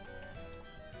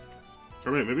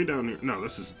 Or wait, maybe down here. No,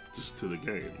 this is just to the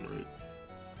game,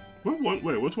 right?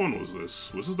 Wait, which one was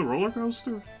this? Was this the roller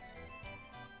coaster?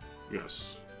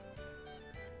 Yes.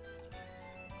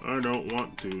 I don't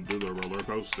want to do the roller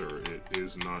coaster. It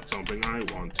is not something I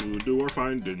want to do or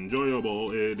find enjoyable.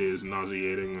 It is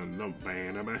nauseating and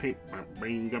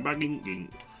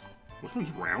which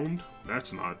one's round?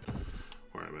 That's not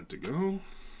where I meant to go.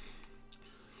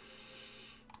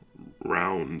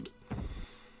 Round.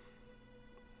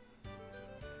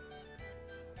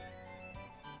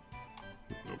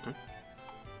 Okay.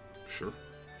 Sure.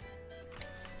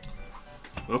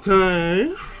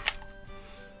 Okay.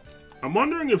 I'm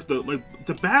wondering if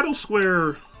the battle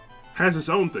square has its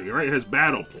own thing, right? It has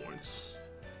battle points.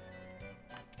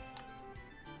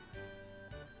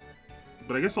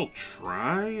 But I guess I'll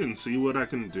try and see what I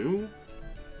can do.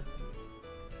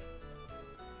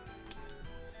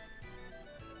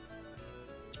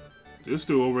 This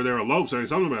two over there elope saying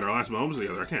something about our last moments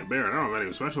together. I can't bear it. I don't have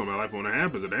anything special in my life. When it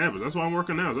happens, it happens. That's why I'm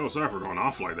working now. Oh, sorry for going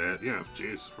off like that. Yeah,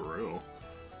 jeez, for real.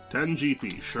 10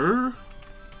 GP, sure.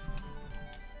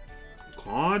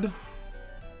 Claude?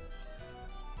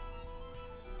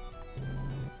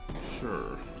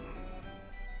 Sure.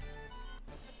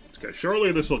 Okay,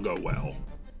 surely this will go well.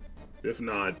 If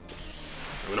not,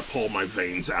 I'm gonna pull my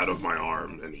veins out of my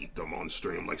arm and eat them on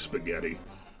stream like spaghetti.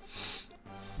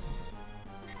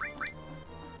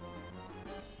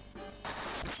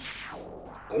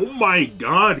 Oh my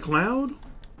god, Cloud!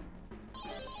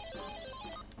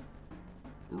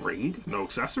 Ring? No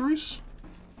accessories?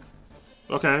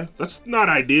 Okay, that's not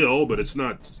ideal, but it's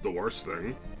not the worst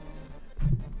thing.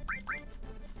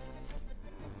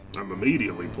 I'm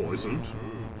immediately poisoned.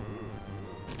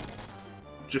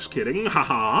 Just kidding,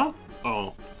 haha.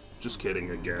 Oh, just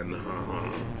kidding again,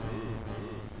 haha.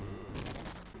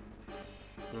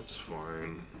 That's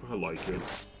fine. I like it.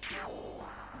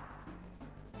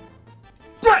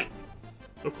 Great!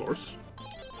 Of course.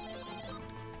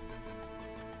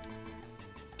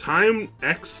 Time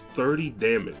X 30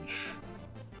 damage.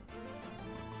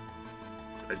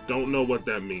 I don't know what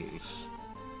that means.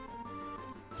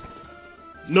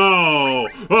 No!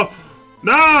 Oh!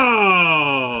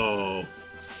 No!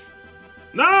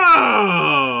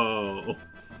 No!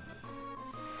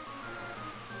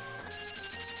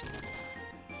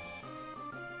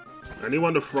 I need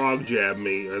one to frog jab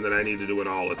me, and then I need to do an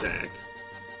all attack.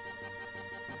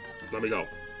 Let me go.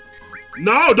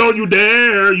 No, don't you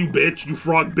dare, you bitch, you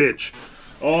frog bitch.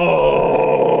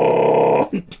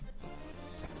 Oh!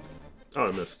 Oh,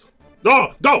 I missed.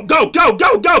 Oh, go, go, go,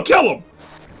 go, go, kill him!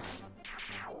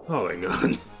 Oh my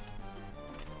god.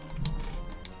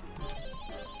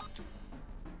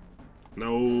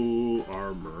 No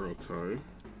armor, okay.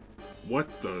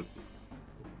 What the?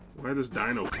 Why does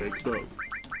Dino caked up?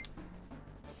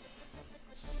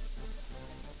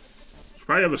 Should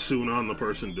probably have a Suna on the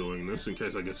person doing this in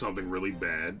case I get something really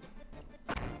bad.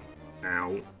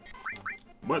 Ow.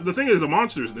 But the thing is, the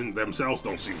monsters themselves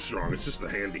don't seem strong. It's just the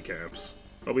handicaps.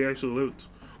 Oh, we actually loot.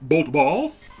 Bolt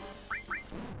ball?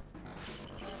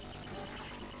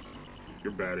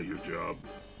 You're bad at your job.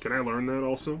 Can I learn that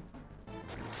also?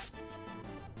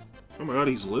 Oh my god,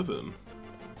 he's living.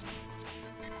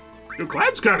 Yo,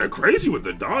 Cloud's kind of crazy with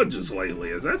the dodges lately.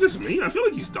 Is that just me? I feel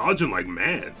like he's dodging like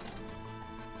mad.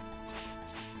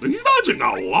 He's dodging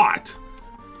a lot.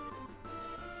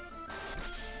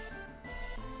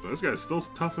 But this guy's still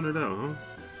toughing it out, huh?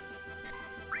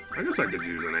 I guess I could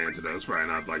use an antidote. It's probably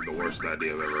not like the worst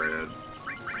idea I've ever had.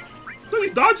 So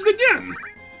he's dodged again.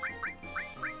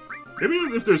 Maybe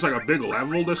if there's like a big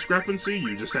level discrepancy,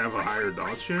 you just have a higher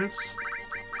dodge chance.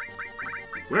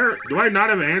 Where? Do I not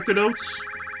have antidotes?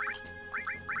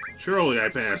 Surely I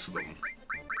passed them.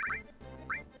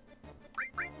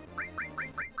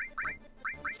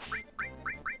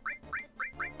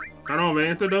 I don't have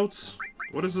antidotes?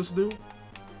 What does this do?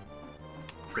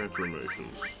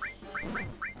 Transformations.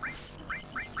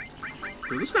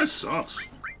 Dude, this guy sucks.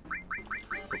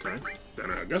 Okay.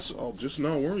 Then I guess I'll just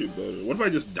not worry about it. What if I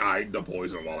just died to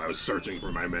poison while I was searching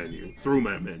for my menu, through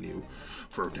my menu,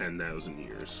 for 10,000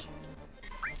 years?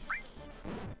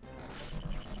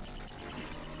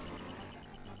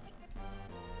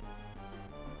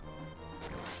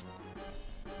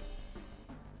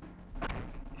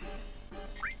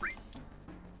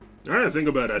 I gotta think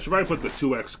about it. I should probably put the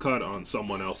 2x cut on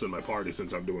someone else in my party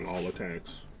since I'm doing all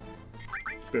attacks.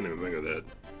 Didn't even think of that.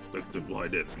 Like, well, I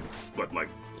did, but like,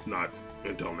 not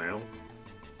until now.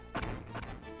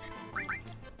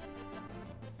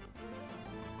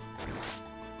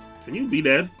 Can you be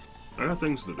dead? I got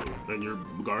things to do, and you're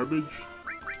garbage.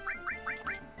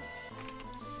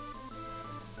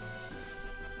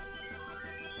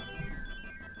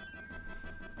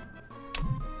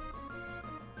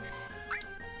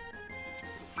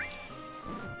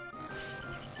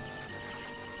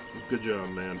 Good job,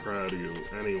 man. Proud of you.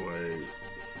 Anyway.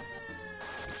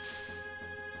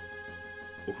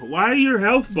 Why are your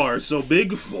health bars so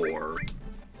big for?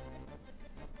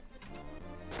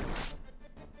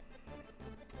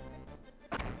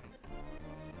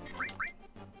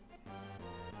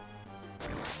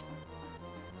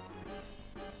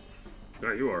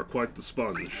 Yeah, you are quite the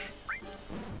sponge.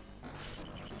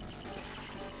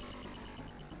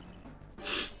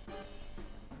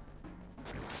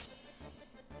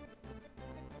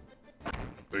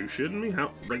 Are you shitting me?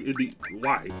 How? Like,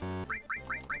 why?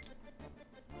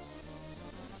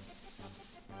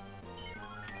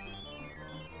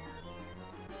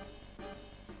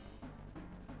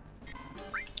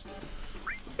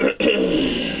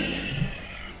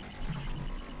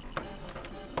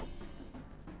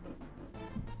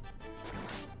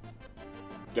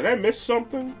 Did I miss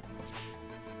something?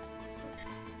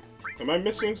 Am I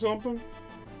missing something?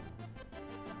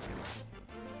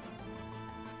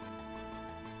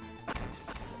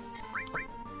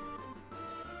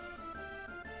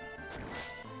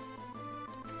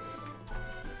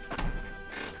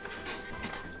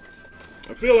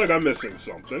 I feel like I'm missing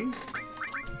something.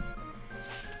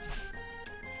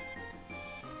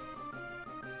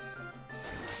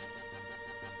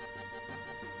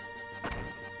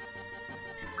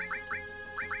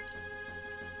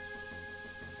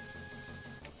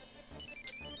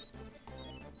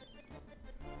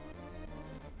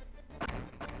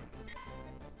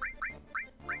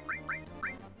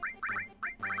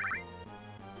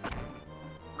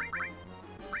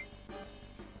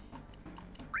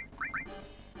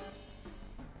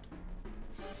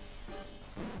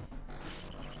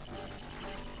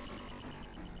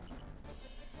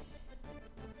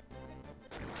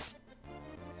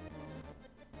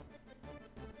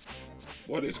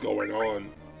 What is going on?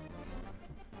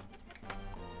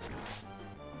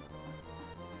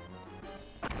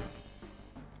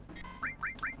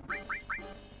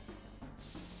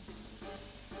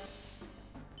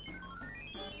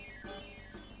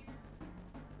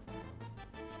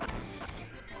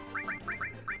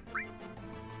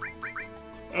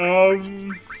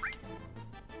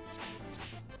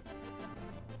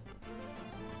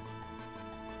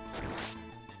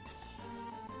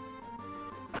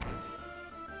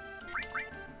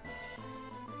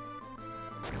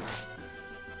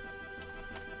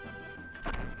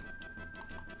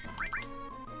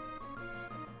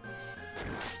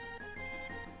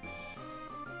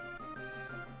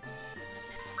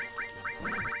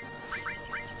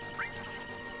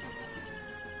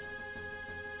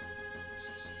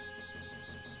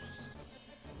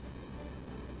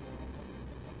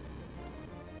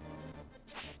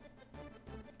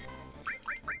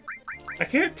 I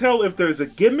can't tell if there's a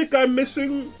gimmick I'm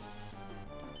missing,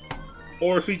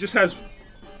 or if he just has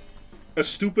a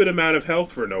stupid amount of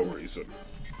health for no reason.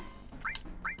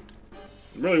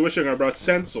 I'm really wishing I brought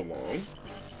Sense along.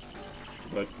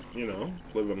 But, you know,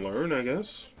 live and learn, I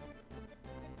guess.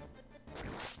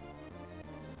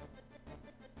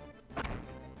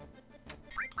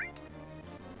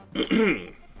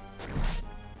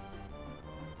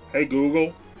 Hey,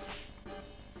 Google.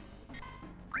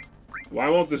 Why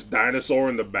won't this dinosaur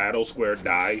in the battle square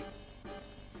die?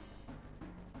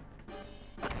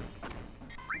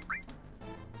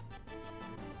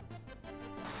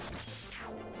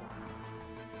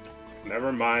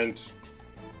 Never mind.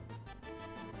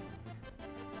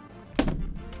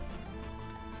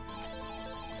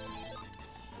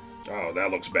 Oh, that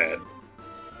looks bad.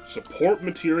 Support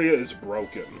materia is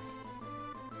broken.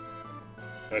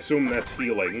 I assume that's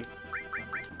healing.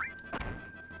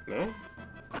 No?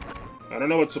 I don't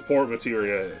know what support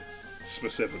materia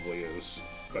specifically is.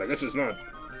 But I guess it's not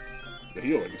the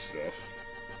healing stuff.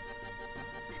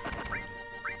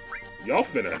 Y'all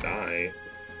finna die.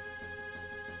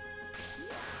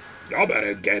 Y'all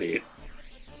better get it.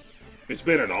 It's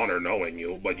been an honor knowing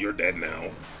you, but you're dead now.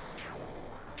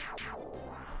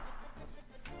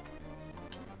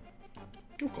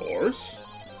 Of course.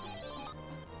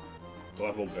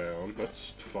 Level down,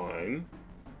 that's fine.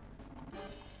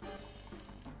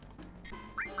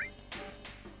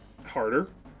 Harder.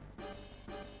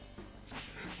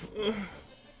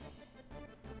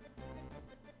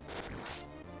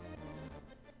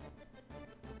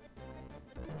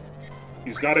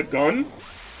 He's got a gun?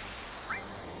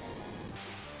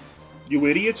 You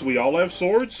idiots, we all have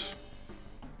swords?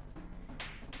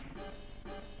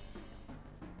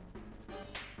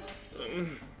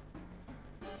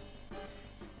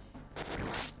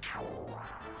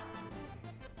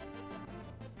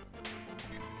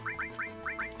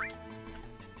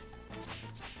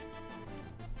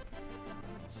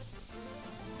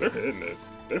 They're hitting it.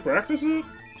 They practice it?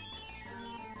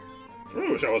 I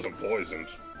really wish I wasn't poisoned.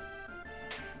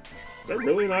 They're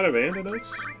really not have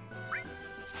antidotes?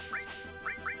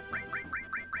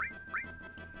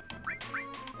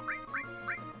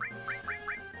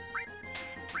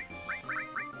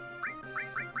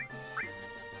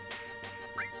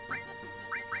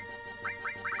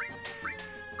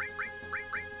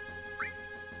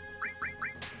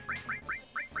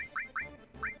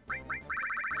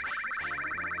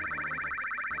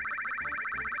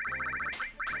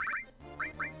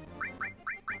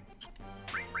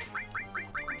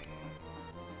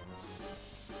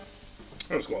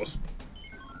 That was close.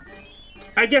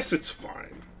 I guess it's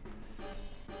fine.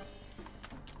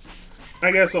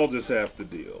 I guess I'll just have to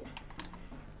deal.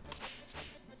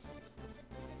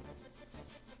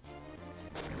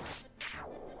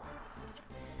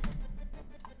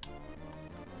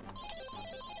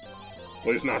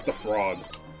 Please not the frog.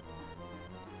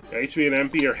 HP and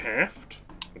MP are halved?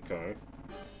 Okay.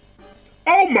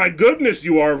 Oh my goodness,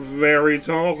 you are very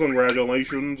tall.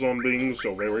 Congratulations on being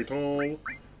so very tall.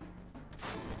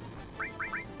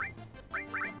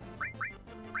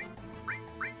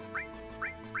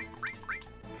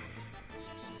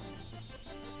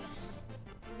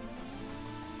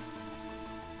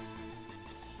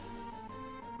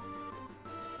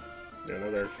 Yeah,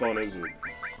 not very fun, is it?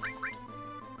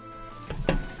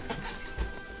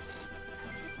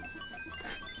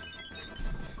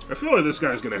 I feel like this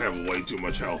guy's gonna have way too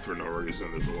much health for no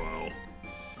reason as well.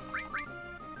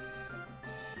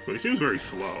 But he seems very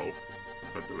slow,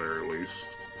 at the very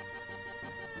least.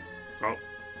 Oh,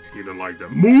 he didn't like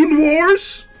that. Moon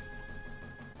Wars?!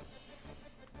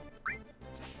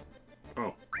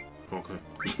 Oh, okay.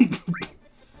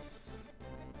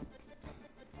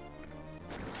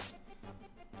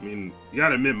 I mean, you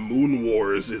gotta admit, Moon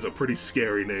Wars is a pretty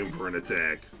scary name for an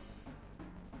attack.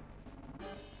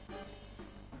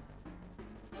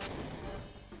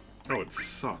 Oh, it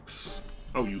sucks.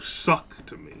 Oh, you suck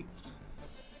to me.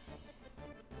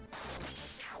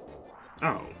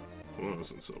 Oh, well, that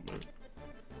wasn't so bad.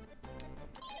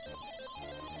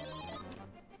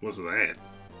 What's that?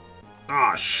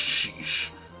 Ah, sheesh.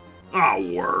 Ah,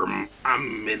 worm.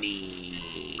 I'm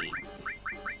mini.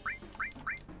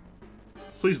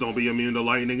 Please don't be immune to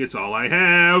lightning. It's all I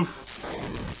have.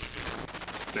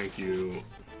 Thank you.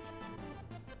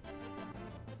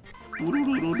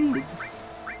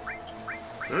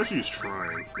 She's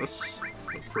trying. That's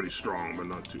pretty strong, but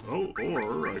not too. Oh,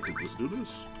 or I could just do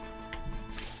this.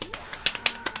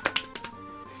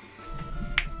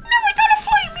 Never gonna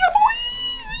flame you, boy!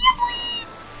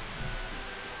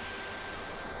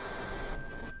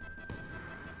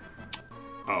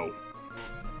 Oh.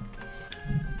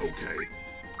 Okay.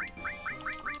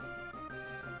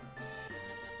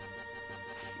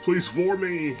 Please for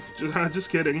me. Just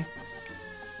kidding.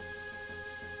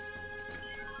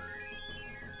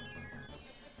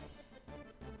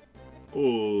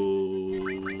 Oh,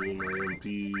 my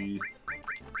MP.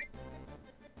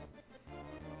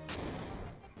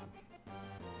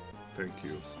 Thank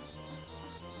you.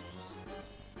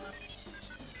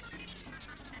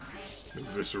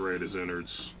 Eviscerate his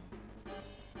innards.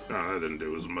 Ah, that didn't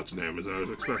do as much damage as I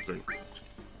was expecting.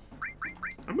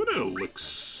 I'm gonna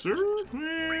elixir?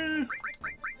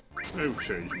 I've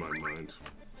changed my mind.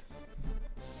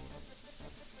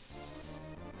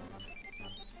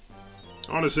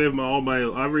 I want to save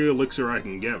every elixir I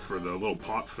can get for the little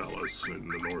pot fellas in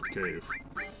the North Cave.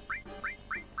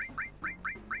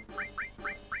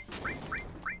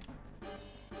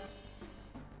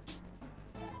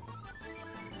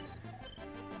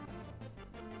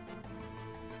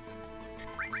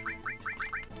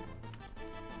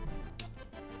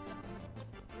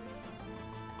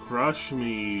 Crush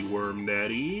me, Worm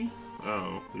Daddy.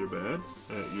 Oh, you're bad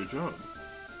at your job.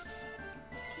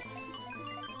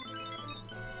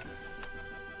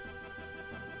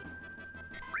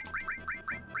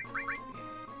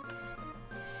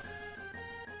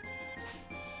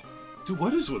 Dude,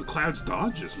 what is with Cloud's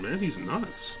dodges, man? He's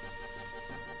nuts.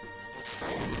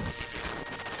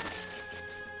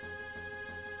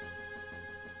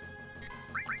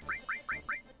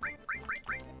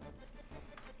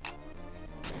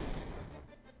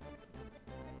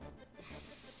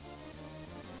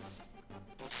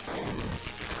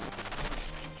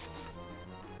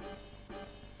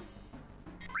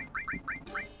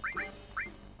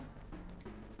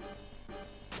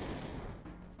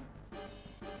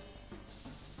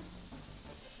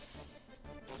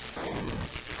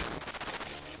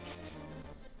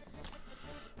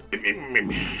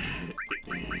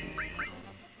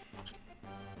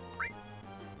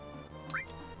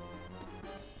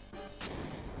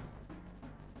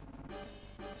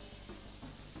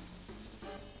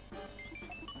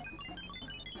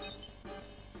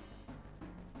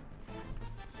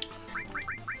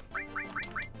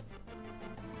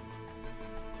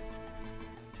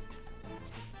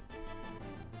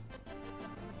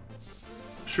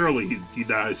 Surely he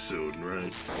dies soon,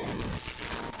 right?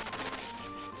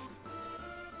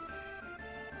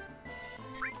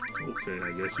 Okay,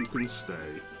 I guess you can stay.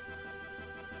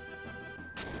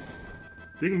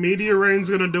 Think Meteor Rain's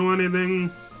gonna do anything?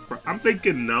 I'm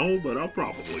thinking no, but I'll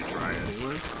probably try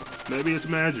anyway. Maybe it's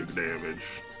magic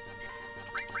damage.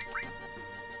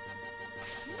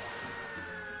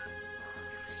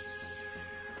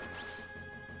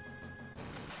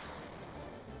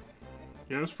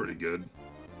 Yeah, that's pretty good.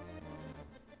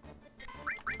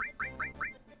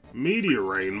 Meteor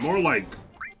Rain, more like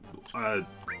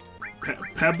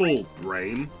Pebble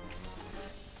Rain.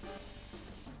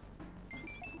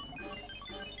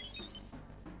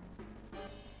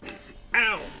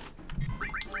 Ow!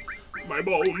 My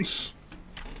bones.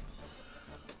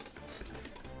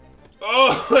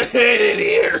 Oh, I hate it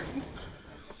here.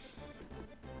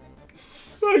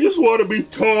 I just want to be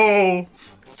tall.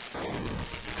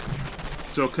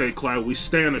 It's okay, Cloud. We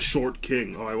stand a short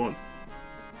king. Oh, I won.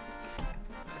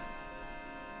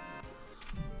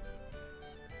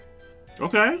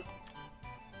 Okay.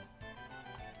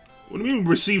 What do you mean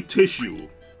receive tissue?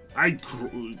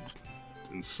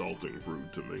 Insulting,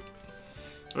 rude to me.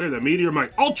 Okay, the meteor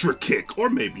might ultra kick, or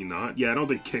maybe not. Yeah, I don't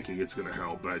think kicking it's gonna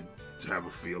help. I have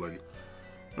a feeling.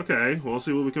 Okay, we'll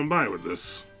see what we can buy with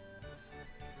this.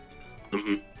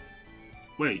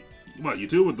 Wait, what? You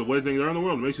two with the way things are in the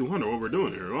world makes you wonder what we're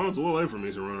doing here. Well, it's a little late for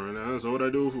me to run right now. So what I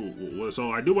do?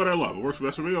 So I do what I love. It works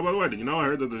best for me. Oh, by the way, did you know I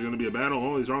heard that there's going to be a battle?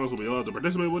 Only strongest will be allowed to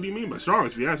participate. What do you mean by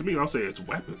strongest? If you ask me, I'll say it's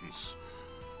weapons.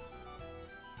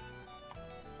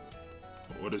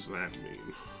 What does that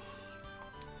mean?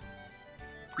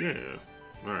 Yeah.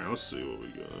 All right. Let's see what we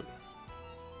got.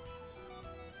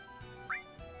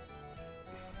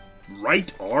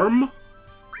 Right arm?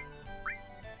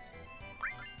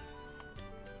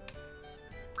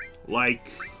 Like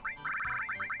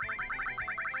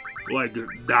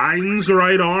Dine's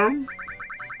right arm?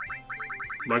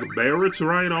 Like Barrett's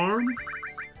right arm?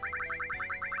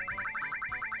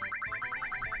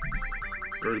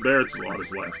 Or Barrett's a lot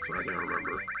is left, I can't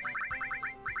remember.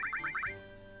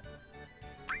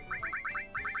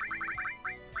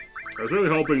 I was really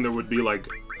hoping there would be like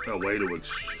a way to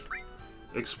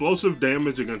explosive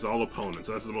damage against all opponents.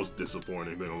 That's the most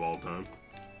disappointing thing of all time.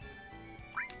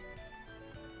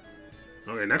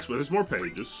 Okay, next one. There's more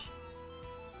pages.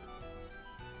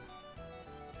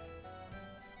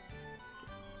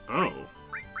 Oh.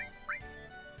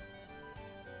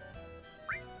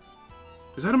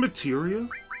 Is that a materia?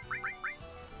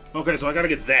 Okay, so I gotta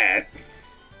get that.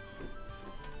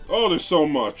 Oh, there's so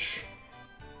much.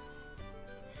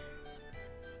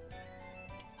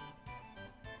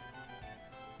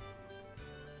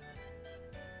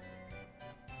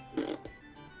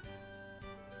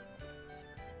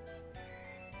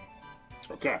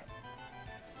 Okay.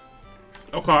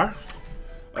 Okay.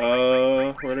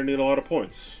 We're gonna need a lot of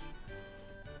points.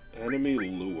 Enemy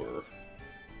lure.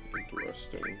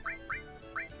 Interesting.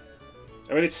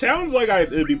 I mean, it sounds like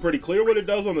it'd be pretty clear what it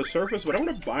does on the surface, but I'm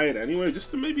gonna buy it anyway, just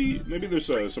to maybe there's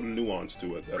some nuance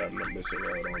to it that I'm not missing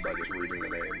out on by just reading the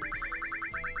name.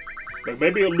 Like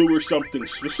maybe it lures something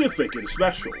specific and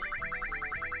special.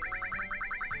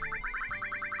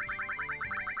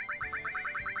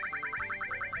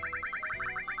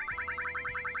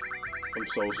 I'm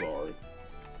so sorry.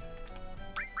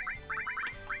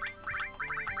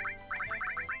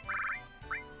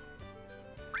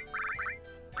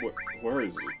 Where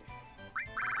is it?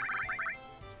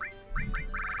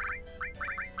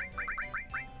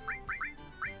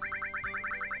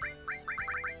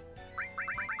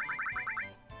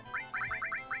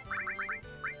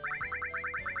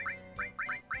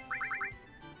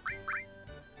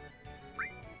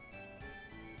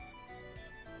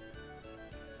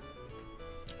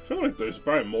 feel like there's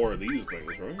probably more of these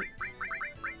things, right?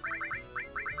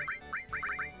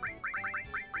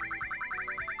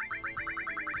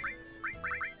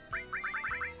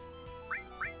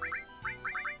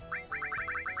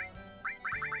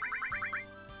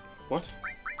 What?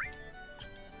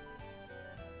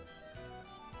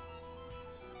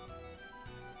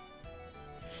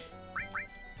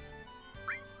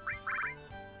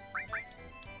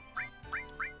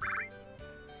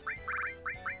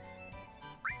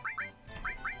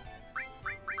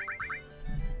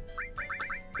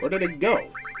 Where did it go?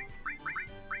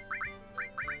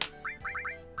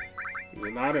 Is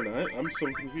it not an eye? I'm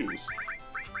so confused.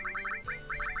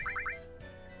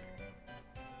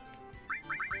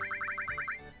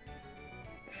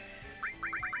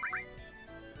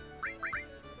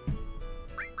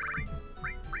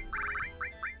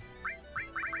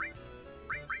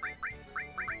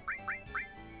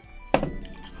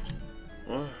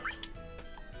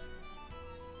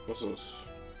 What's this?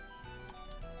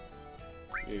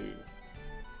 Ew.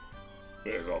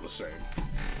 It's all the same.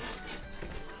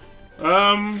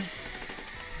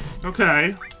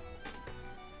 Okay.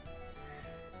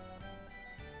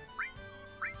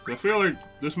 I feel like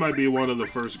this might be one of the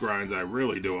first grinds I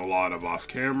really do a lot of off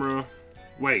camera.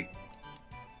 Wait.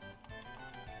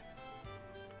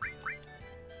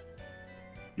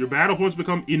 Your battle points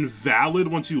become invalid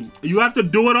once you have to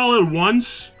do it all at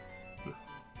once?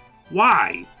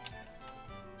 Why?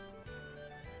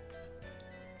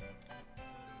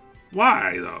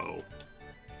 Why, though?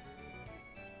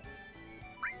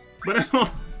 But I don't...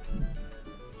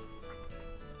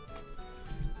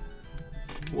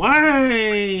 Why?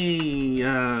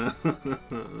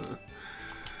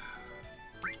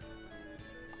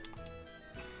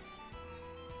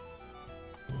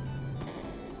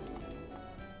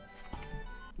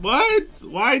 What?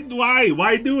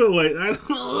 Why do it like that?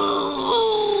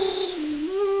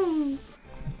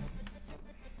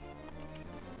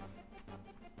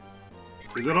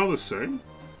 Is it all the same?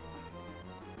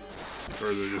 Or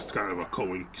is it just kind of a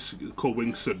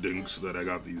coincidence that I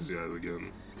got these guys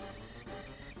again?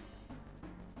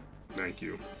 Thank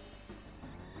you.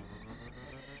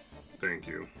 Thank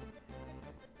you.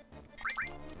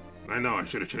 I know I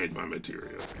should have changed my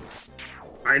material.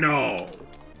 I know!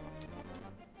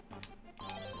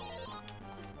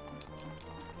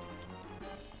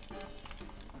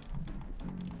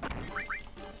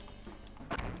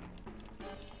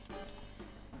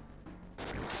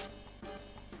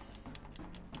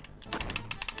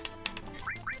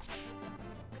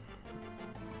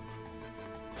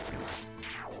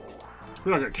 I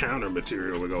feel like a counter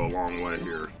material would go a long way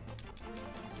here.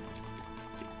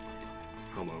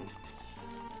 Hello.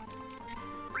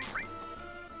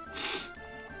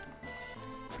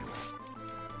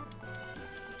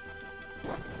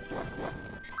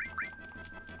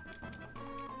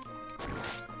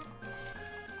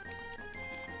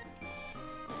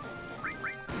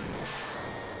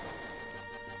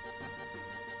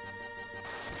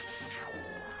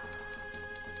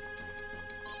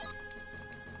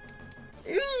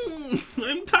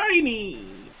 I'm tiny!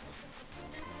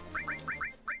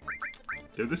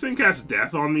 If this thing casts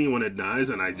death on me when it dies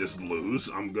and I just lose,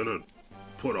 I'm gonna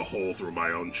put a hole through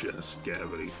my own chest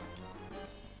cavity.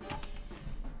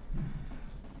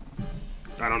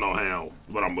 I don't know how,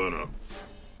 but I'm gonna.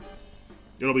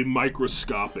 It'll be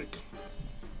microscopic,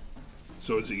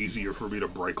 so it's easier for me to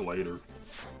break later.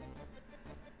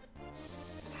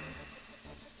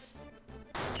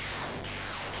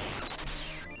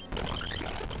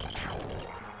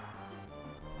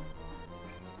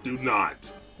 Do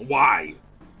not. Why?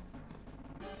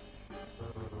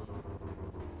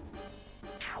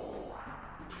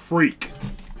 Freak.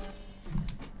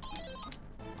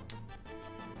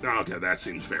 Okay, that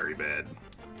seems very bad.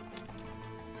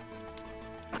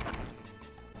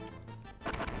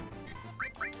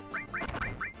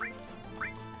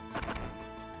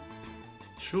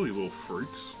 Chilly little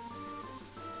freaks.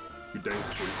 You dang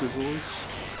freakazoids.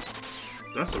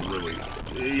 That's a really...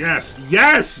 Yes!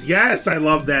 Yes! Yes! I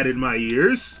love that in my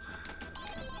ears.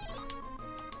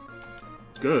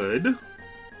 Good.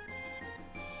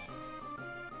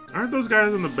 Aren't those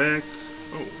guys in the back?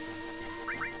 Oh.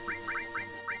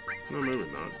 No, maybe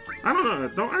not. I don't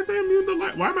know. Aren't they immune to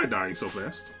light? Why am I dying so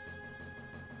fast?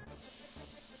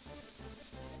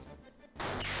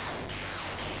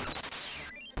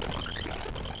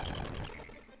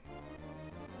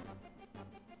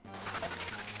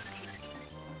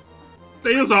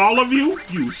 There's all of you?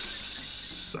 You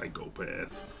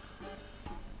psychopath.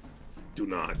 Do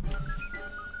not.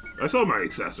 I sold my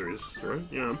accessories, right?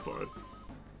 Yeah, I'm fine.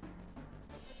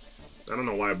 I don't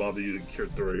know why I bothered using Cure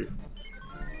 3.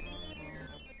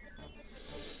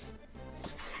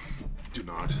 Do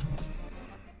not.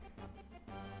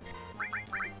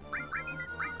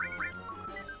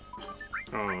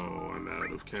 Oh, I'm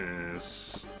out of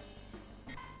cast.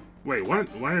 Wait, what?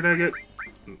 Why did I get...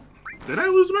 Did I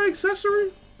lose my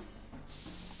accessory?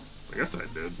 I guess I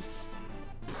did.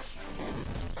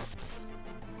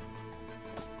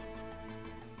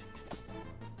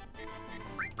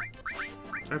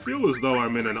 I feel as though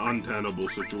I'm in an untenable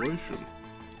situation.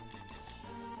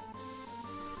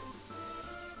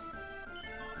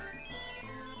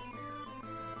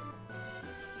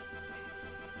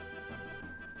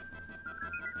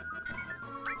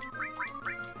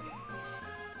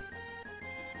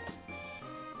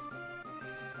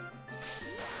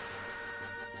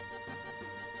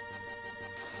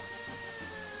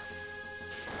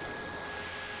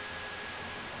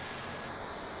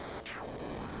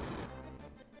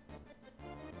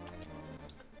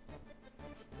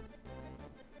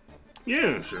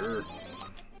 Yeah, sure.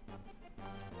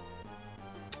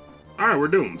 Alright, we're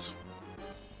doomed.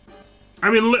 I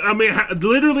mean,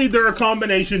 literally, there are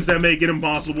combinations that make it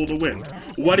impossible to win.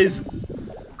 What is...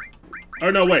 Oh,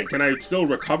 no, wait. Can I still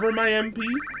recover my MP?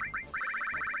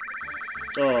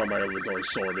 Oh, my inventory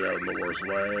sorted out in the worst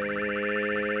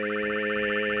way.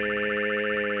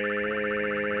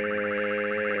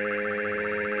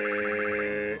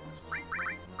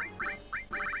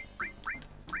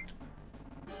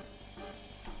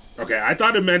 Okay, I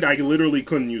thought it meant I literally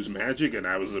couldn't use magic, and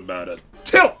I was about to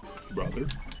tilt, brother.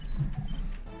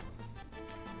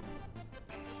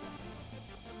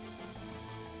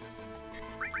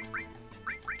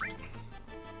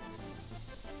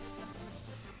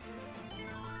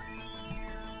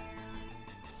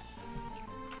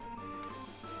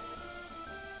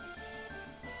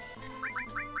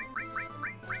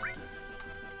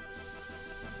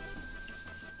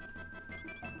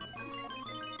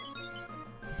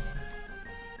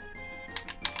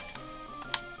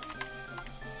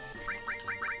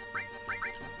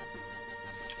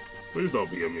 Please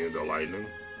don't be immune to lightning.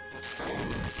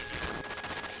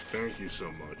 Thank you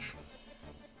so much.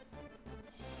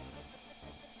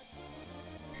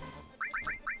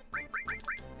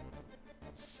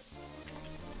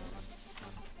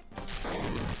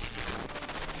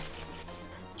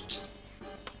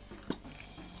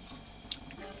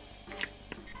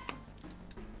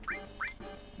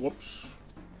 Whoops.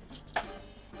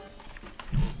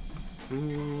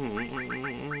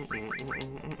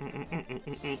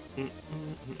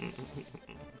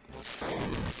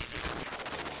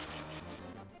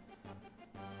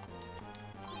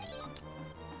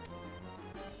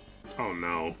 Oh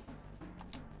no.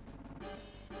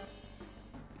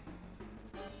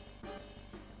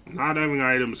 Not having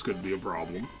items could be a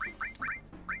problem.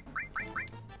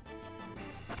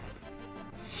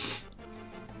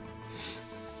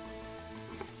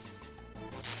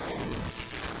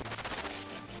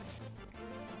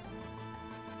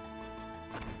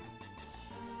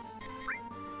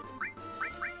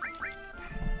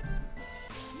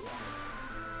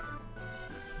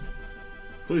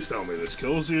 Please tell me this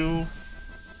kills you.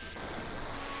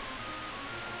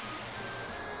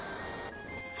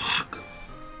 Fuck.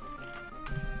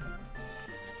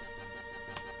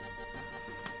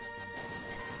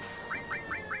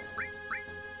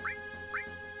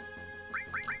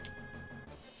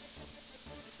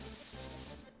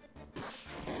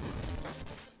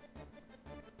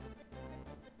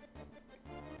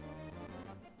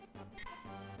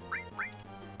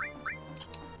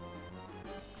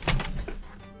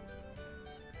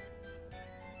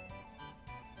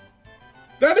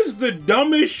 That is the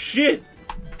dumbest shit.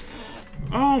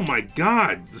 Oh my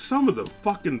god. Some of the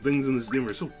fucking things in this game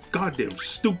are so goddamn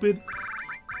stupid.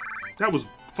 That was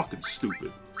fucking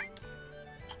stupid.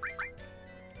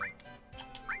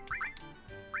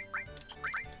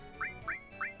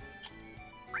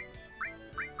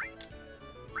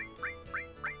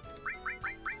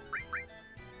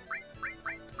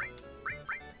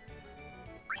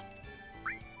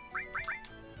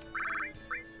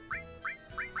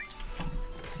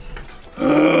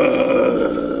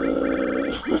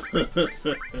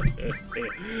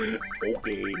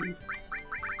 Okay.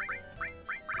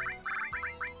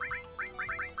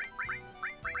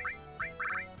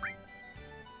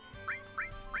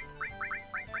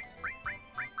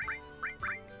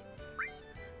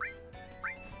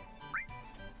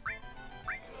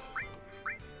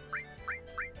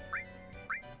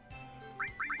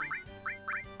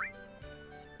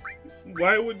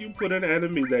 Why would you put an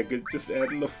enemy that could just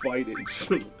end the fighting?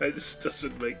 That just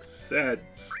doesn't make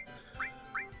sense.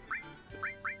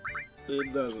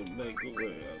 It doesn't make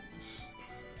sense.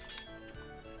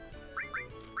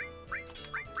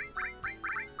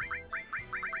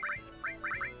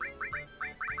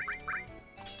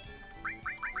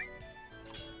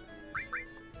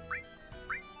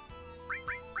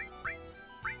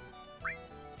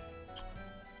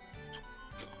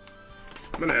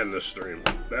 gonna end this stream.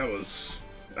 That was.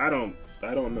 I don't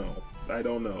know.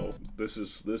 This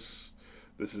is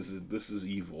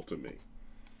evil to me.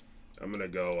 I'm gonna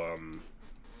go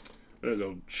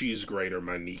cheese grater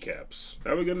my kneecaps.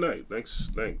 Have a good night. Thanks.